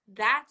that's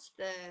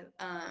the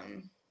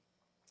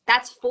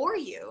that's for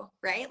you,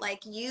 right?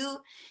 Like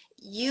you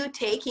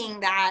taking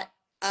that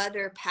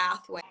other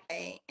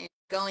pathway and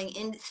going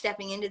in,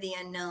 stepping into the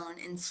unknown,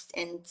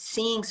 and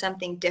seeing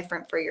something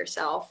different for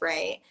yourself,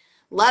 right?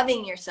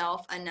 Loving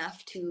yourself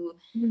enough to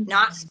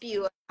not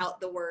spew out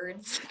the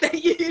words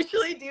that you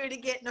usually do to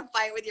get in a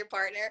fight with your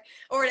partner,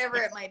 or whatever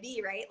it might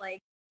be, right?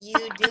 Like you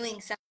doing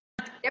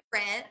something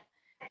different,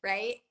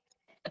 right?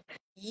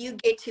 You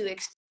get to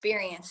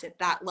experience it,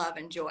 that love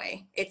and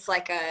joy. It's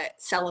like a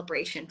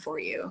celebration for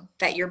you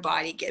that your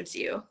body gives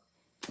you.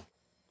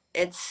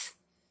 It's,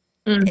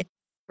 it's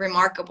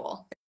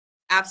remarkable,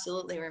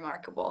 absolutely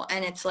remarkable.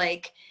 And it's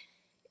like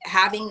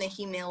having the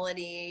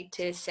humility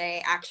to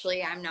say,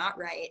 actually, I'm not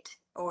right.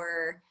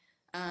 Or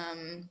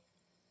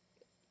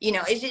you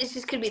know, it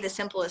just could be the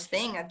simplest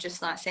thing of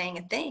just not saying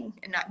a thing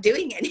and not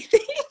doing anything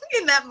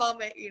in that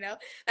moment. You know,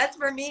 that's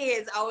for me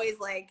is always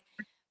like,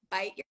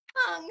 bite your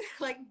tongue,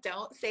 like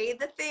don't say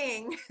the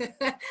thing.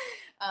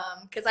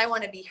 Because I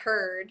want to be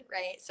heard,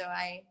 right? So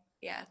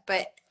yeah,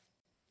 but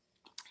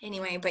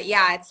anyway, but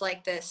yeah, it's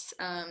like this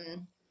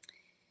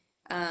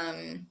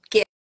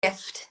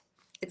gift.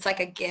 It's like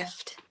a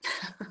gift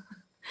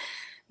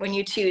when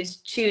you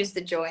choose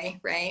the joy,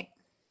 right?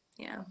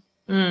 Yeah.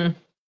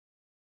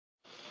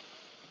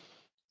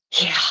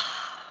 Yeah.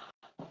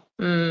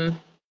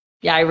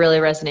 Yeah, I really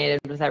resonated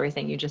with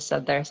everything you just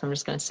said there, so I'm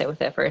just going to sit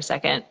with it for a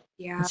second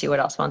and see what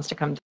else wants to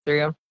come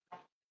through.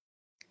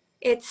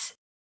 It's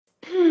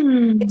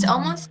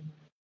almost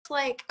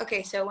like,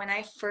 okay, so when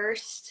I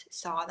first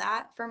saw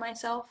that for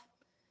myself,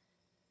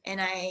 and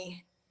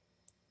I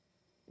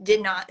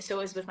did not, so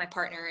it was with my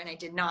partner, and I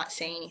did not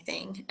say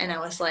anything, and I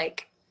was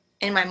like,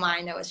 in my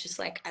mind, I was just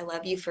like, I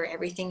love you for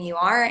everything you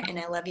are, and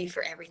I love you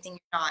for everything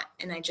you're not.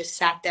 And I just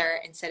sat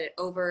there and said it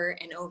over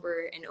and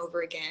over and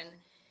over again,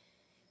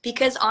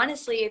 because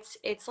honestly,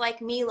 it's like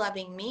me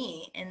loving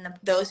me and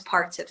those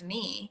parts of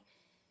me,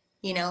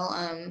 you know.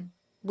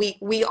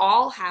 We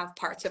all have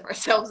parts of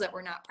ourselves that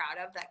we're not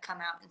proud of, that come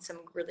out in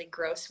some really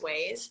gross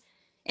ways,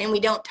 and we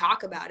don't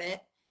talk about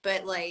it.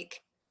 But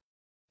like,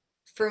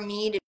 for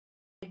me to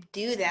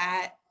do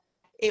that,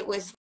 it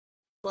was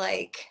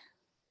like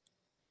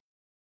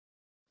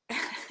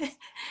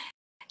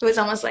it was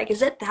almost like,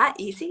 is it that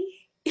easy?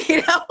 You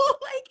know,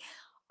 like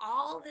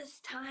all this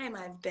time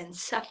I've been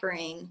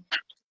suffering,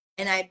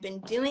 and I've been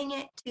doing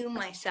it to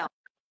myself.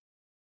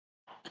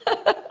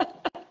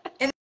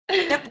 And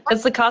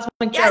it's the cosmic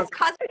joke. Yeah, it's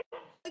cosmic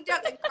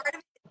joke. Like part of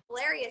it is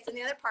hilarious, and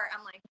the other part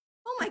I'm like,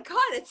 oh my God,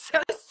 it's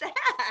so sad.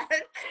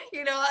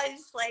 You know, I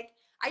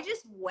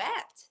just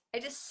wept. I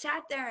just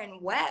sat there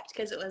and wept,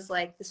 because it was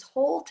like this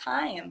whole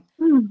time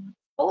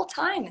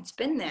it's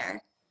been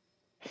there.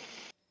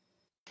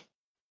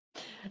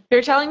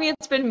 You're telling me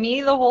it's been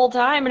me the whole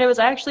time and it was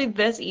actually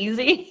this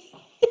easy?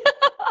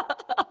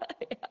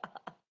 Yeah,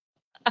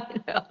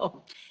 I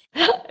know.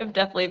 I've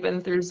definitely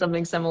been through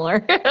something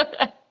similar.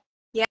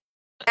 Yeah.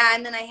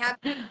 And then I have,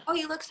 oh,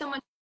 you look so much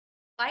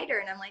lighter.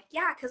 And I'm like,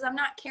 yeah, because I'm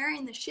not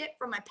carrying the shit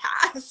from my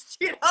past.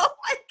 You know,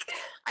 like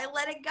I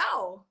let it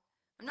go.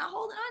 I'm not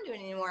holding on to it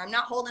anymore. I'm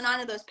not holding on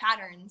to those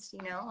patterns,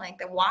 you know, like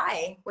the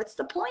why. What's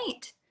the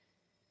point?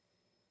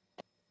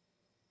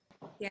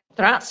 Yeah.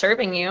 They're not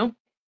serving you.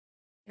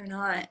 They're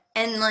not.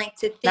 And like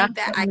to think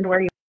that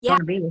where you want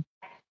to be.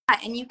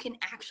 And you can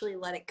actually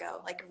let it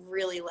go, like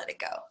really let it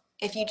go,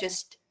 if you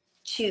just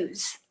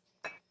choose.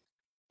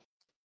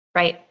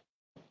 Right.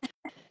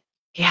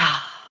 Yeah.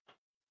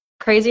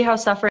 Crazy how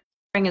suffering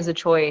is a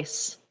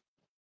choice.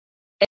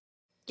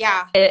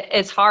 Yeah.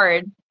 It's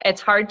hard.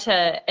 It's hard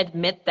to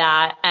admit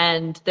that.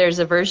 And there's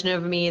a version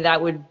of me that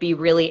would be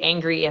really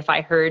angry if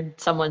I heard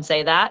someone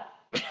say that.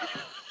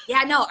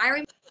 Yeah, no,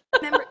 I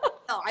remember,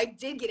 no, I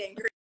did get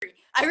angry.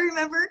 I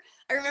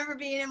remember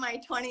being in my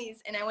 20s,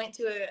 and I went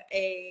to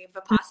a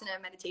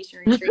Vipassana meditation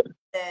retreat.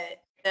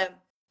 The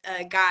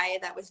guy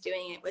that was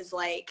doing it was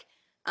like,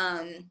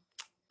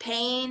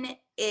 pain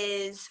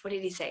is, what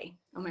did he say?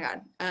 Oh my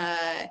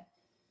God.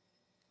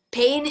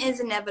 Pain is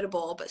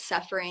inevitable, but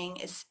suffering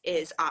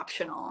is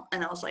optional.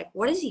 And I was like,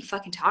 what is he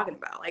fucking talking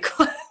about? Like,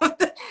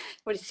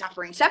 what is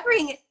suffering?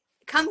 Suffering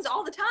comes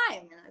all the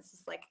time. And it's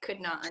just like, could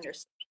not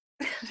understand.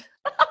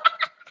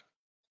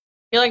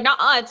 You're like,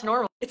 nah, it's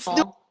normal. It's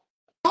normal.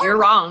 You're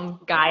wrong,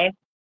 guy.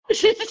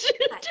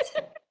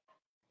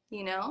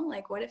 You know,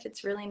 like, what if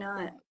it's really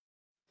not?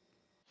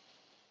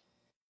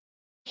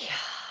 Yeah.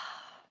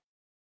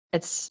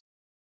 It's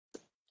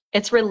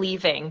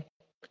relieving.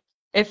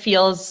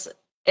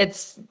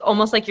 It's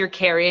almost like you're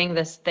carrying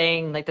this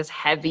thing, like this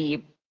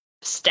heavy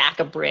stack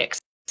of bricks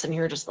and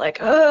you're just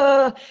like,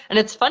 and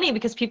it's funny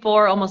because people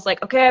are almost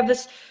like, okay, I have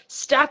this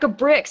stack of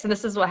bricks, and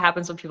this is what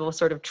happens when people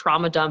sort of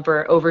trauma dump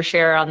or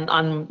overshare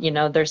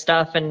on their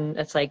stuff, and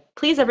it's like,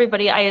 please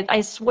everybody,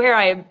 I swear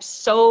I am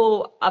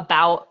so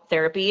about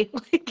therapy.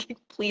 Like,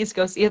 please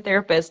go see a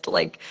therapist.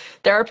 Like,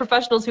 there are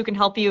professionals who can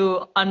help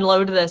you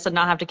unload this and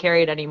not have to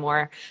carry it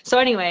anymore. So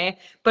anyway,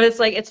 but it's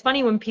like, it's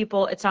funny when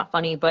people, it's not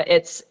funny, but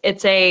it's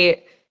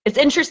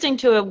interesting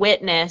to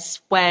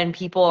witness when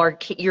people are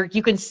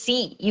you can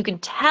see, you can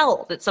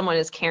tell that someone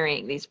is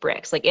carrying these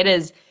bricks. Like, it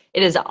is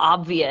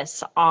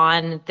obvious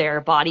on their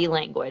body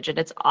language, and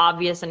it's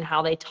obvious in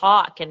how they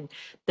talk and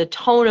the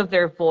tone of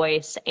their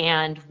voice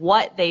and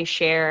what they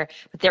share.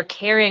 But they're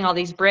carrying all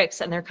these bricks,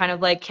 and they're kind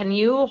of like, can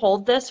you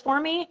hold this for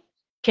me?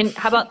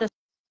 How about this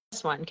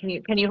one?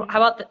 How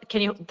about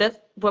can you this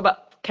what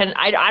about can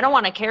I don't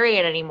want to carry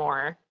it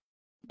anymore.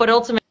 But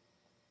ultimately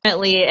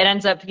it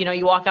ends up,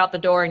 you walk out the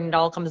door and it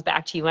all comes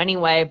back to you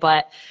anyway.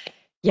 But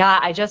yeah,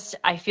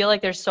 I feel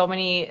like there's so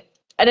many,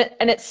 and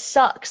it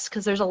sucks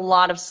because there's a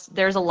lot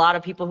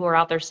of people who are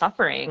out there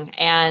suffering,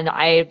 and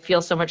I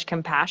feel so much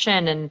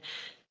compassion. And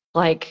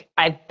like,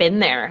 I've been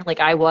there. Like,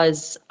 I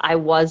was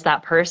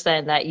that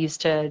person that used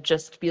to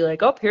just be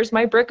like, oh, here's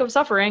my brick of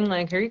suffering,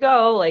 like, here you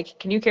go, like,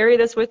 can you carry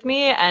this with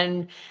me?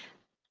 And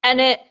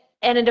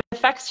it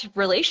affects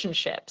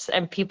relationships,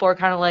 and people are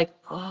kind of like,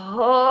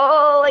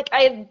 oh, like,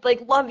 I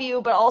like love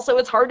you, but also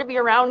it's hard to be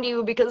around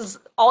you because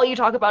all you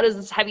talk about is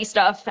this heavy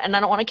stuff, and I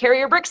don't want to carry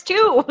your bricks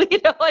too.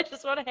 I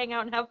just want to hang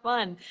out and have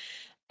fun.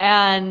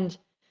 And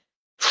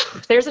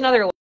there's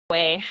another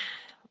way,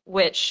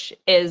 which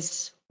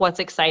is what's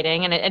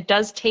exciting. And it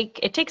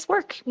takes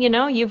work.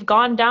 You've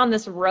gone down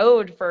this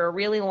road for a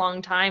really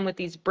long time with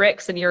these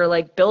bricks, and you're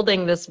like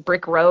building this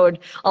brick road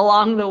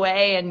along the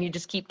way, and you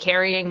just keep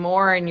carrying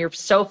more, and you're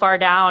so far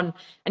down.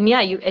 And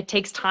yeah, it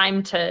takes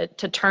time to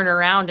turn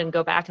around and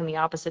go back in the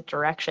opposite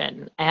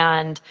direction.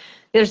 And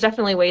there's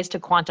definitely ways to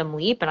quantum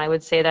leap. And I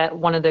would say that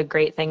one of the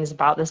great things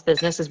about this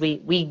business is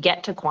we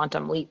get to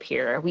quantum leap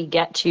here. We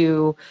get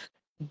to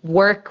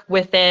work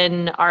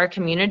within our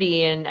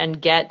community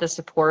and get the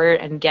support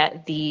and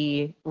get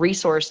the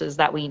resources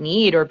that we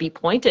need, or be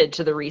pointed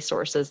to the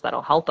resources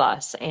that'll help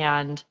us.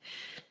 And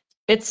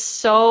it's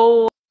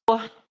so,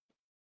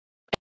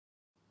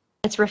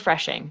 it's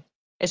refreshing.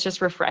 It's just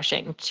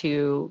refreshing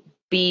to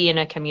be in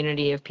a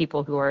community of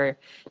people who are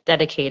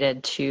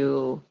dedicated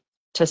to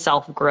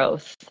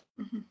self-growth.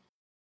 Mm-hmm.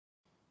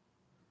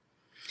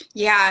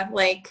 Yeah,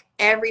 like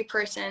every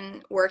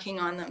person working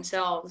on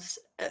themselves,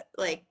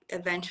 like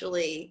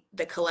eventually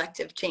the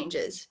collective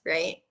changes,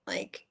 right?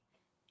 Like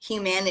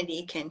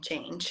humanity can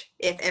change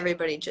if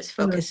everybody just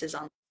focuses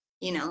on,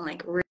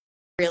 like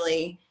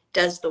really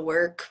does the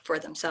work for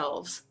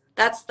themselves.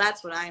 That's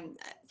what I'm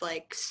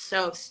like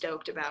so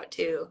stoked about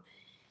too.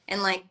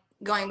 And like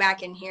going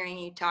back and hearing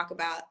you talk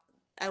about,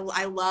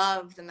 I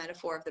love the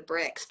metaphor of the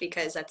bricks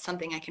because that's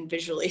something I can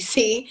visually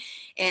see.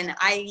 And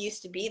I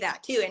used to be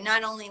that too. And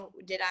not only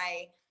did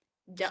I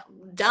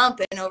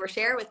dump and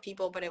overshare with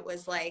people, but it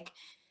was like,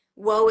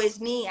 woe is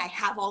me, I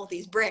have all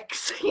these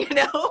bricks.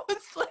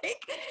 It's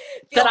like,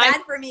 feel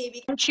bad for me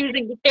because I'm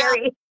choosing to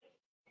carry.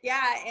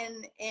 yeah.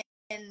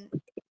 And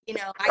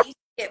I used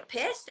to get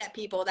pissed at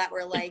people that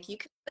were like, you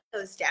can put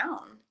those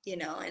down,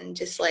 and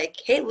just like,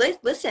 hey,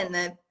 listen,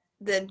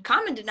 the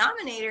common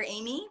denominator,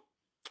 Amy,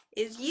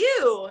 is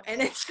you.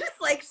 And it's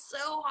just like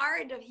so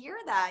hard to hear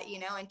that,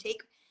 and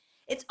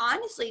it's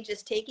honestly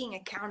just taking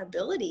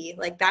accountability.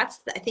 Like I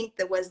think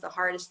that was the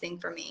hardest thing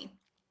for me.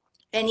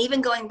 And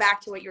even going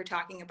back to what you're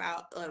talking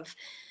about of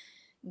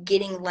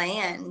getting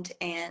land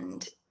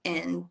and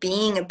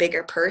being a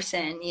bigger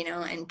person,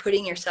 and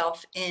putting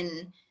yourself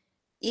in,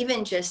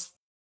 even just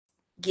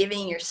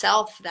giving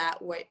yourself that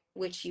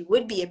which you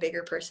would be a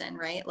bigger person,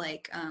 right?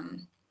 Like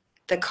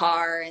the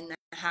car and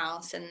the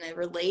house and the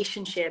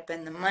relationship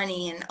and the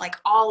money and like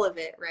all of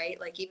it, right?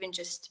 Like even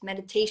just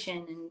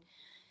meditation, and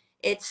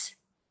it's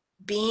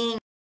being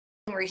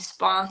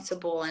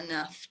responsible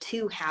enough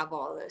to have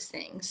all those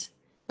things.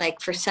 Like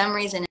for some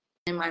reason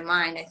in my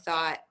mind, I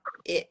thought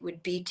it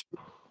would be too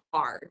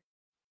hard.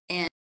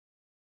 And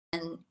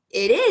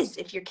it is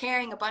if you're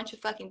carrying a bunch of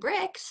fucking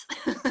bricks,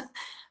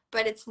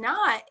 but it's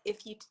not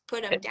if you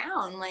put them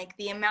down. Like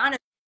the amount of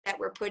that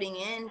we're putting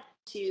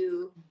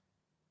into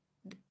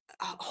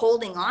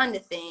holding on to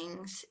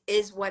things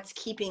is what's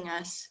keeping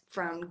us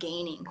from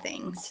gaining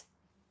things.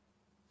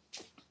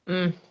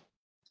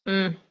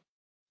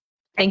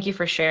 Thank you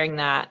for sharing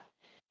that.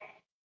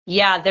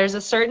 Yeah, there's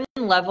a certain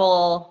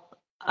level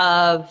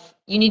of,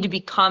 you need to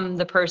become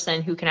the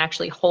person who can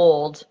actually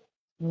hold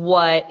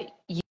what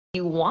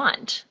you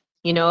want.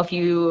 If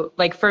you,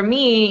 like, for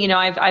me,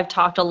 I've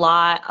talked a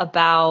lot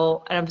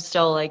about, and I'm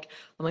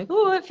like,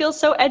 oh, it feels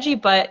so edgy,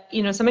 but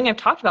something I've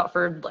talked about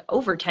for like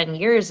over 10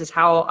 years is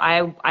how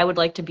I would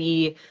like to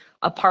be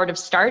a part of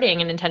starting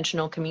an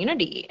intentional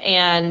community.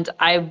 And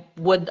I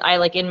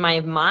like in my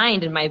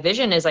mind and my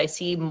vision is I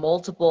see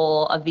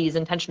multiple of these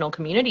intentional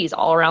communities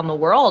all around the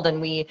world.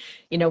 And we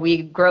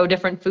grow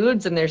different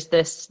foods, and there's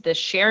this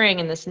sharing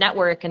and this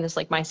network and this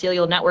like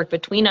mycelial network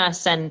between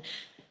us. And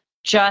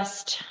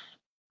just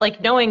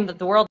like knowing that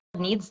the world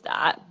needs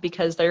that,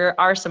 because there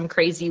are some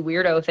crazy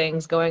weirdo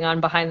things going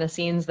on behind the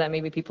scenes that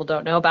maybe people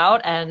don't know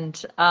about.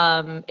 And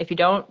if you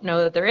don't know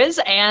that there is,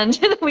 and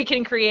we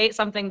can create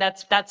something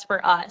that's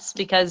for us,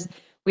 because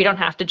we don't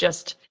have to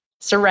just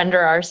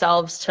surrender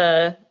ourselves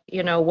to,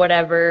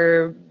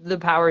 whatever the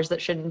powers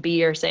that shouldn't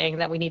be are saying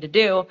that we need to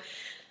do.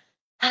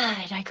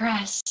 I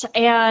digress.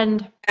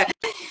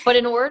 But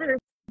in order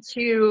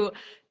to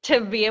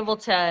be able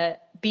to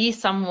be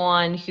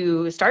someone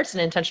who starts an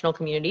intentional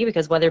community,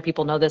 because whether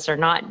people know this or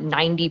not,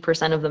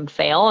 90% of them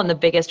fail, and the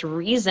biggest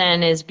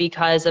reason is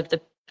because of the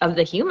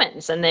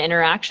humans and the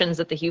interactions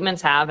that the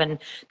humans have, and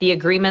the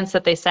agreements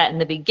that they set in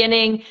the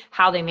beginning,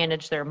 how they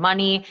manage their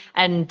money,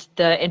 and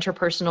the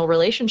interpersonal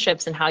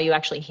relationships, and how you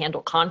actually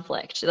handle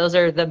conflict. Those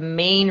are the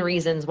main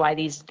reasons why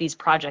these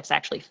projects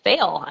actually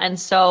fail. And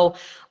so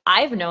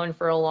I've known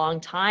for a long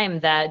time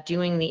that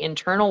doing the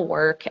internal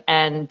work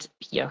and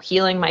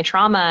healing my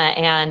trauma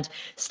and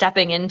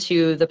stepping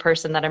into the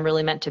person that I'm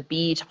really meant to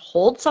be to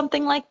hold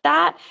something like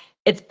that,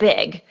 it's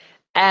big.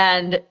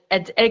 And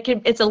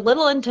it's a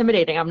little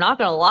intimidating. I'm not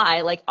gonna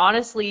lie. Like,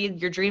 honestly,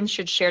 your dreams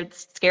should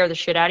scare the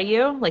shit out of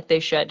you. Like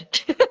they should.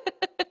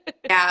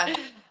 Yeah.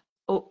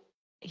 Oh,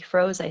 he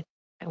froze. I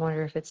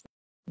wonder if it's.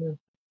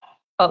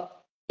 Oh.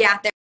 Yeah,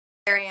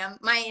 there I am.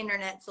 My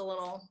internet's a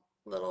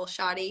little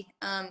shoddy.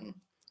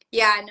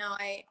 Yeah, no,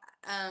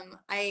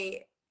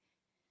 I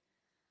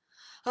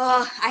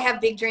have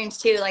big dreams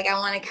too. Like, I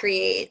want to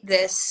create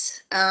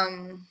this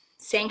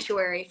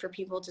sanctuary for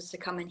people just to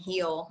come and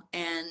heal,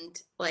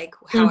 and like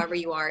however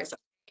you are is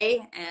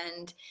okay.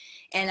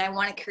 And I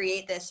want to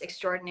create this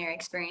extraordinary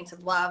experience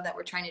of love that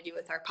we're trying to do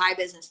with our pie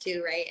business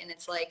too, right? And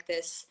it's like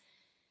this,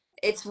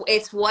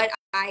 it's what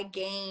I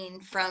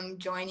gained from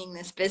joining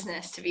this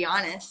business, to be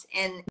honest.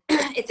 And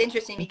it's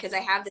interesting because I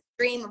have this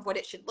dream of what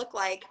it should look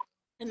like,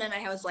 and then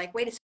I was like,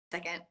 wait a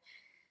second,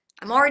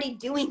 I'm already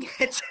doing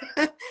it.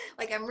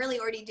 Like, I'm really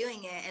already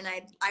doing it. And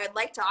I would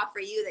like to offer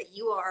you that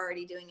you are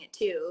already doing it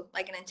too.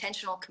 Like, an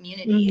intentional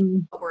community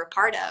is what we're a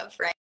part of,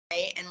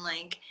 right? And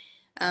like,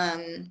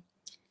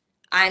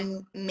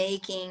 I'm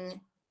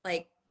making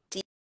like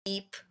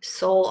deep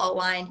soul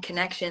aligned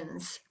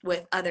connections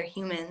with other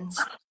humans.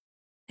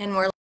 And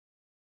we're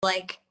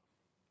like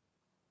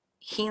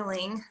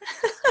healing,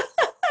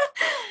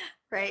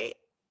 right?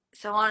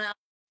 So on a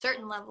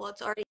certain level,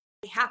 it's already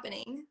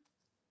happening.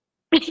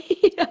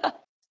 Yeah.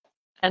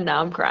 And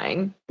now I'm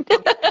crying.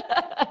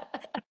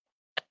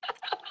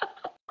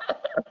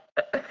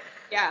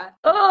 Yeah.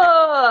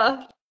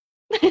 Oh.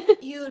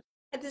 You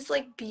had this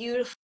like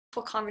beautiful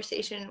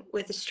conversation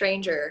with a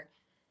stranger,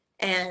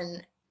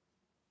 and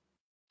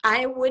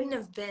I wouldn't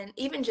have been,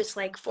 even just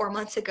like 4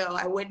 months ago,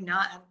 I would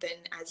not have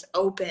been as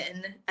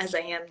open as I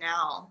am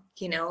now,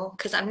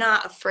 because I'm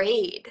not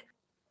afraid.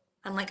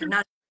 I'm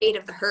not afraid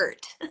of the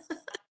hurt.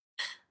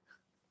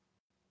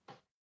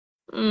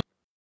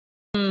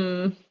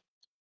 Mm.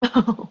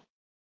 Oh.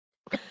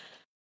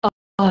 Oh,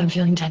 I'm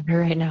feeling tender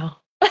right now.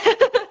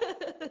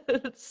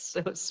 It's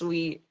so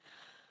sweet.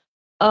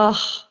 Oh,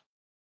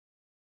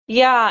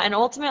 yeah, and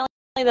ultimately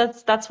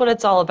that's what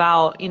it's all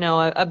about.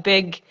 A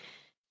big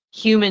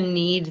human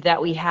need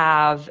that we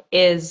have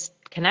is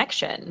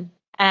connection.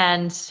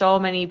 And so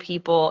many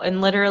people,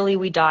 and literally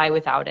we die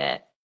without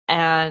it.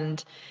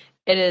 And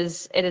it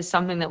is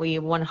something that we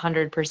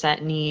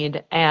 100%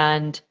 need.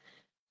 And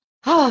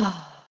like,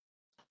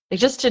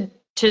 just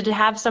to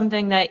have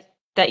something that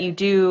you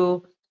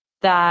do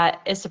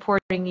that is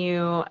supporting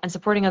you and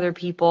supporting other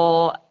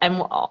people,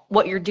 and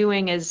what you're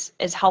doing is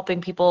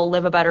helping people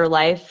live a better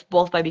life,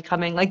 both by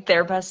becoming like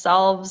their best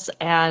selves,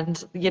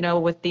 and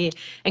with the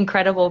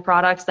incredible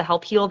products that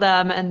help heal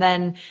them, and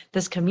then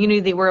this community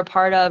that we're a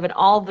part of, and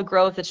all of the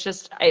growth. It's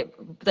just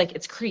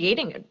it's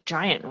creating a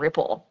giant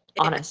ripple,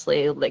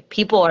 honestly. Like,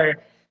 people are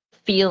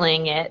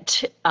feeling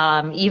it,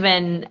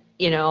 even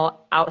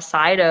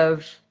outside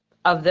of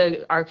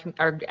our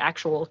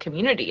actual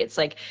community. It's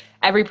like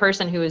every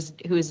person who is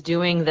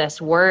doing this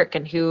work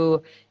and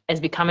who is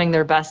becoming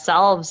their best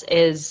selves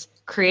is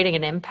creating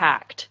an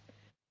impact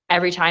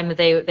every time that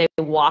they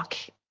walk,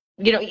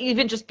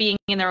 even just being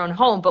in their own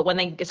home. But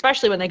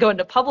especially when they go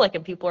into public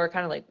and people are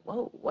kind of like,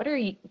 whoa, what are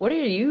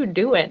you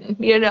doing?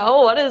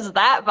 What is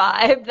that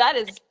vibe? That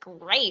is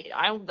great.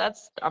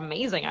 That's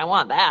amazing. I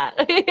want that.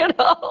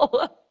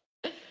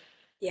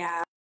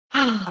 Yeah,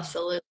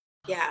 absolutely.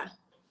 Yeah.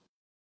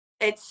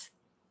 It's,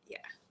 yeah,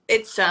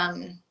 it's,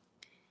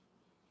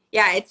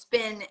 yeah, it's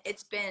been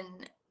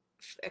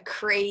a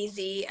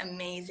crazy,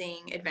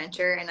 amazing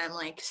adventure, and I'm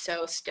like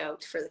so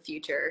stoked for the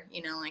future.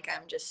 Like,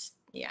 I'm just,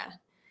 yeah.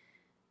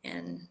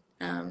 And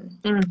I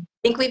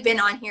think we've been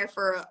on here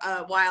for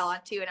a while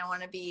too, and I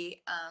want to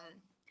be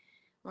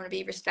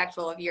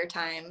respectful of your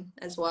time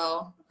as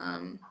well.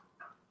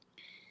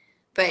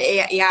 but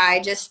yeah,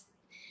 I just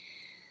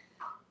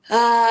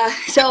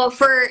so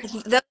for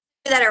those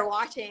that are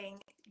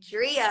watching,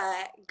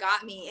 Drea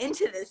got me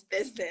into this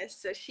business.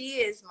 So she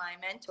is my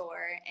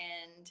mentor.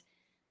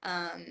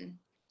 And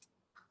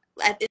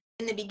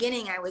in the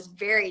beginning, I was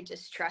very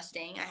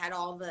distrusting. I had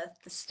all the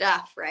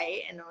stuff,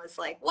 right? And I was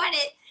like,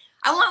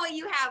 I want what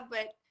you have,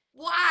 but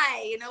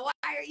why? Why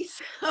are you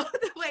so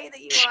the way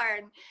that you are?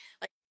 And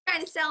like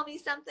trying to sell me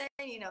something,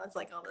 it's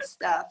like all this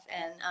stuff.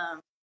 And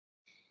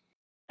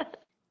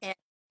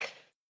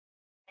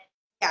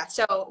yeah,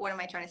 so what am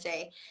I trying to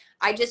say?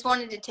 I just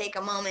wanted to take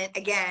a moment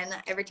again.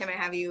 Every time I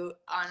have you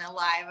on a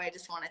live, I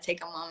just want to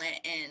take a moment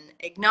and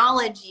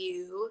acknowledge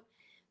you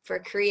for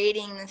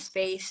creating the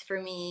space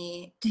for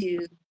me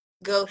to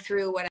go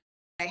through what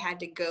I had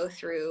to go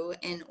through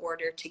in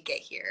order to get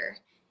here.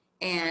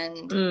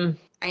 And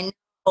I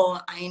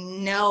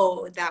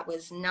know that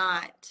was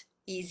not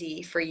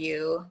easy for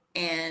you,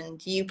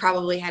 and you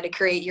probably had to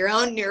create your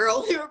own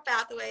neural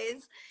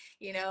pathways,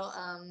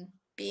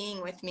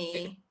 being with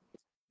me.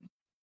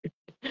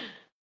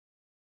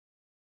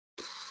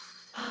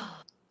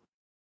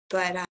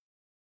 But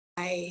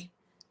I,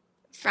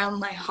 from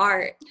my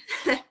heart,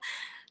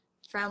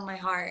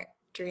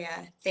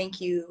 Drea, thank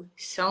you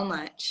so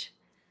much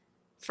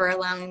for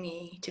allowing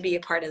me to be a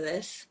part of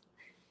this.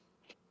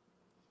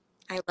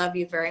 I love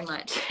you very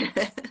much.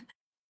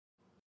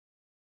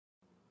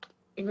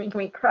 You're making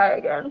me cry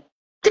again.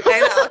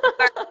 I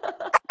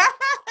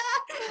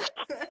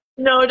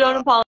know. No,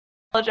 don't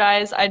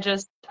apologize.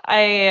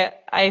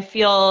 I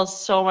feel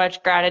so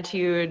much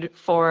gratitude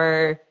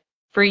for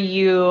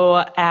you,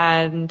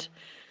 and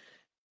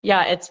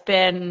yeah, it's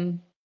been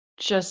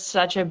just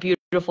such a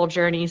beautiful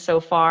journey so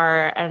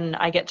far, and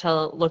I get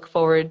to look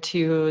forward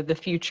to the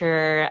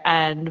future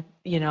and,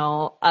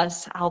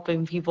 us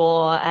helping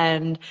people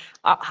and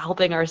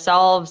helping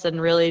ourselves and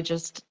really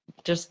just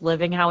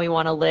living how we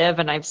want to live.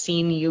 And I've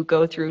seen you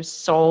go through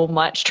so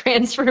much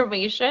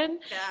transformation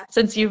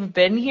since you've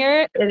been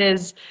here. It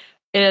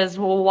is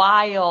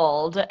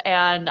wild,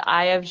 and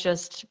I have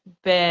just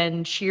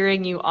been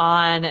cheering you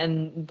on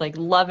and like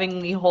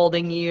lovingly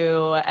holding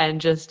you and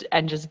just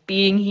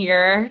being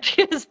here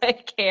because I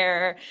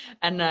care.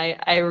 And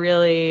I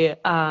really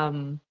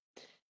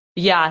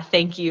yeah,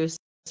 thank you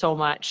so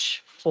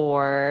much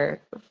for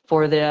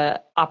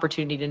the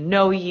opportunity to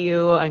know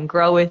you and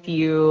grow with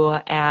you.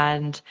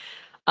 And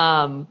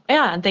yeah,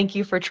 and thank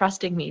you for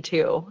trusting me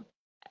too.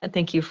 And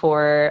thank you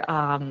for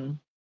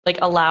like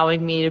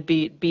allowing me to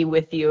be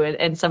with you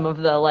and some of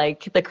the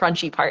like the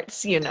crunchy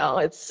parts,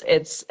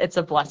 it's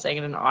a blessing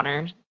and an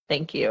honor.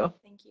 Thank you.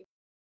 Thank you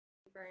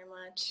very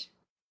much.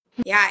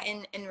 Yeah,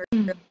 and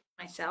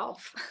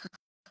myself.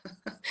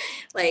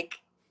 Like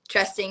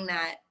trusting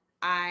that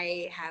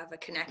I have a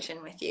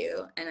connection with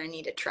you and I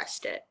need to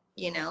trust it,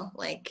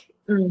 like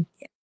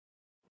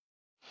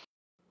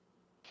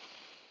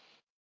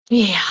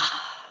Yeah.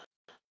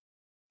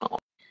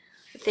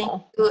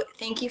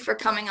 Thank you for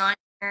coming on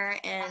here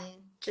and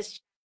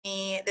just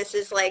me. This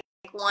is like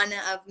one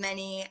of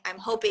many, I'm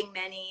hoping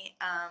many,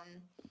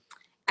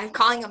 I'm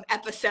calling them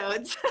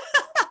episodes,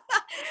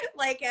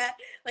 like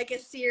a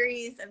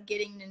series of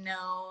getting to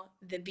know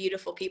the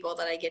beautiful people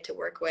that I get to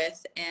work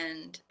with.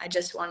 And I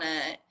just want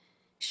to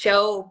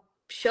show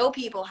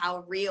people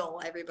how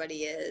real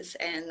everybody is,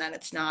 and that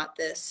it's not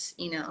this,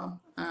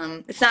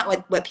 it's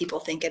not what people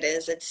think it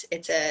is.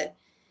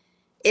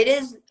 It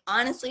is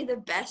honestly the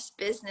best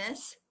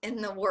business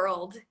in the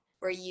world,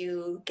 where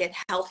you get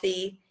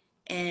healthy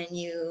and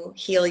you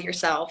heal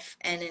yourself,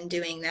 and in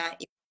doing that,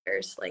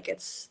 there's like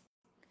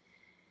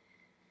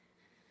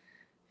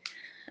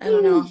I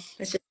don't know.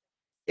 Let's just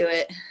do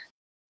it.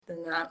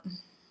 Than that.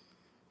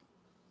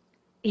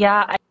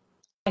 Yeah,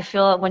 I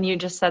feel when you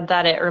just said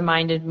that, it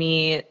reminded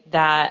me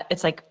that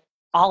it's like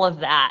all of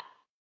that.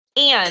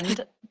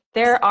 And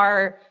there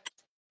are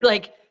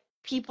like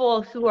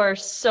people who are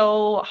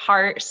so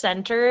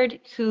heart-centered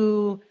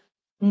who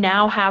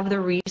now have the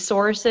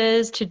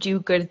resources to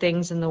do good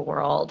things in the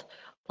world,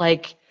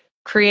 like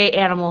create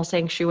animal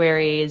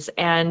sanctuaries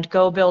and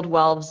go build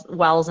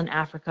wells in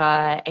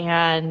Africa,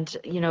 and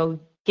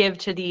give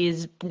to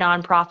these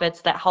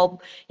nonprofits that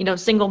help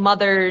single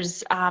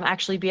mothers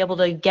actually be able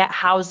to get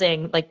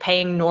housing, like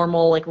paying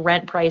normal like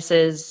rent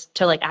prices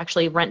to like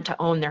actually rent to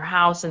own their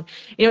house. And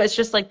it's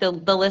just like the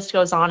list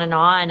goes on.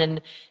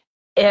 And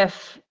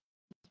if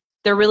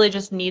there really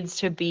just needs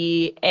to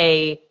be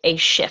a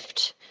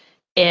shift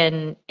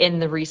in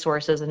the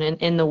resources and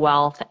in the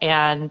wealth.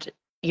 And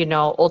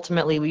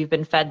ultimately we've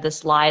been fed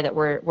this lie that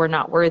we're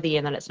not worthy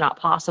and that it's not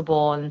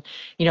possible, and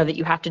that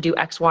you have to do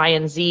X, Y,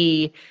 and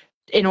Z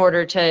in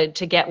order to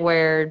get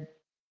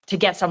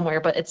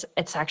somewhere. But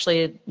it's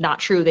actually not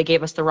true. They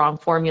gave us the wrong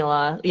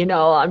formula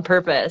on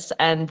purpose,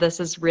 and this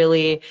is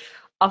really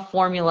a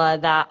formula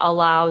that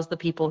allows the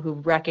people who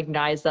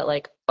recognize that,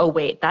 like, oh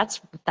wait,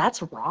 that's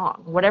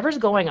wrong. Whatever's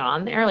going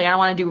on there, like, I don't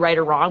want to do right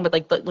or wrong, but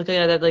like looking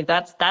at it, like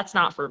that's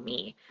not for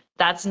me.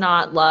 That's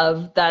not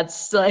love.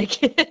 That's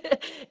like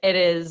it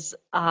is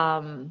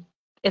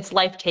it's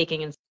life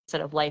taking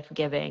instead of life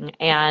giving.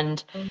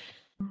 And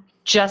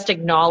just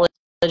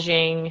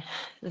acknowledging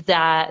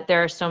that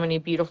there are so many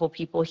beautiful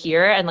people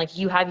here, and like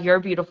you have your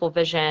beautiful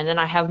vision and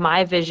I have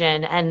my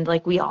vision, and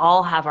like we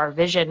all have our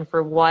vision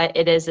for what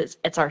it is.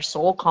 It's our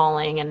soul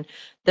calling, and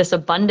this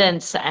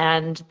abundance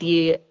and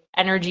the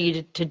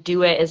energy to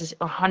do it is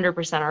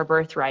 100% our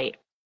birthright.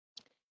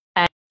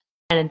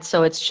 And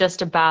so it's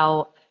just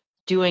about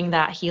doing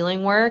that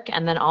healing work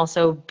and then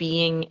also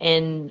being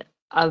in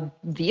a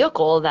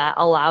vehicle that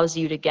allows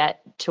you to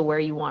get to where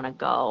you want to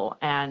go.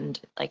 And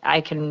like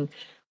I can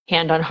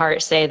hand on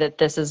heart say that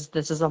this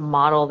is a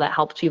model that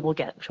helps people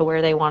get to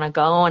where they want to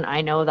go. And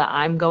I know that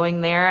I'm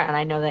going there, and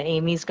I know that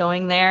Amy's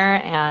going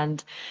there.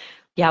 And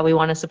yeah, we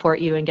want to support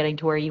you in getting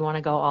to where you want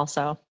to go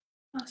also.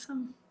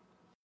 Awesome.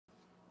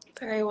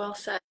 Very well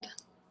said.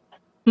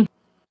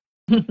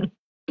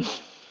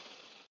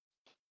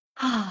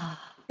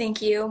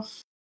 Thank you.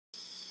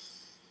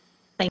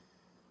 Thank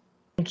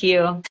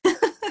you.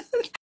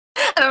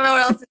 I don't know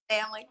what else to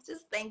say. I'm like,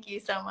 just thank you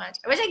so much.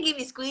 I wish I could give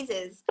you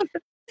squeezes.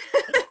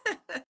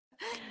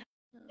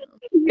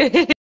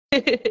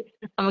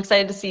 I'm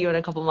excited to see you in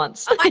a couple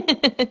months. Oh my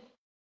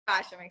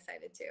gosh, I'm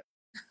excited too.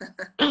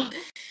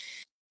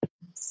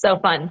 So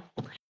fun.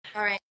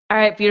 All right. All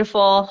right,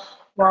 beautiful.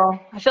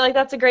 Well, I feel like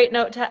that's a great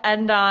note to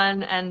end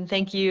on. And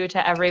thank you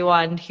to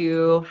everyone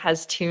who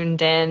has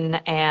tuned in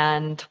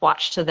and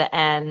watched to the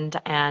end.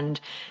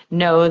 And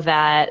know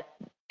that,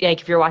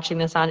 like, if you're watching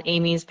this on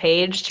Amy's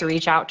page, to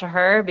reach out to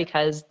her,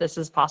 because this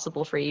is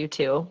possible for you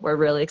too. We're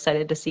really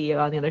excited to see you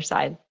on the other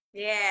side.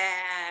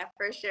 Yeah,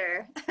 for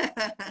sure.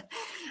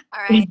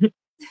 All right.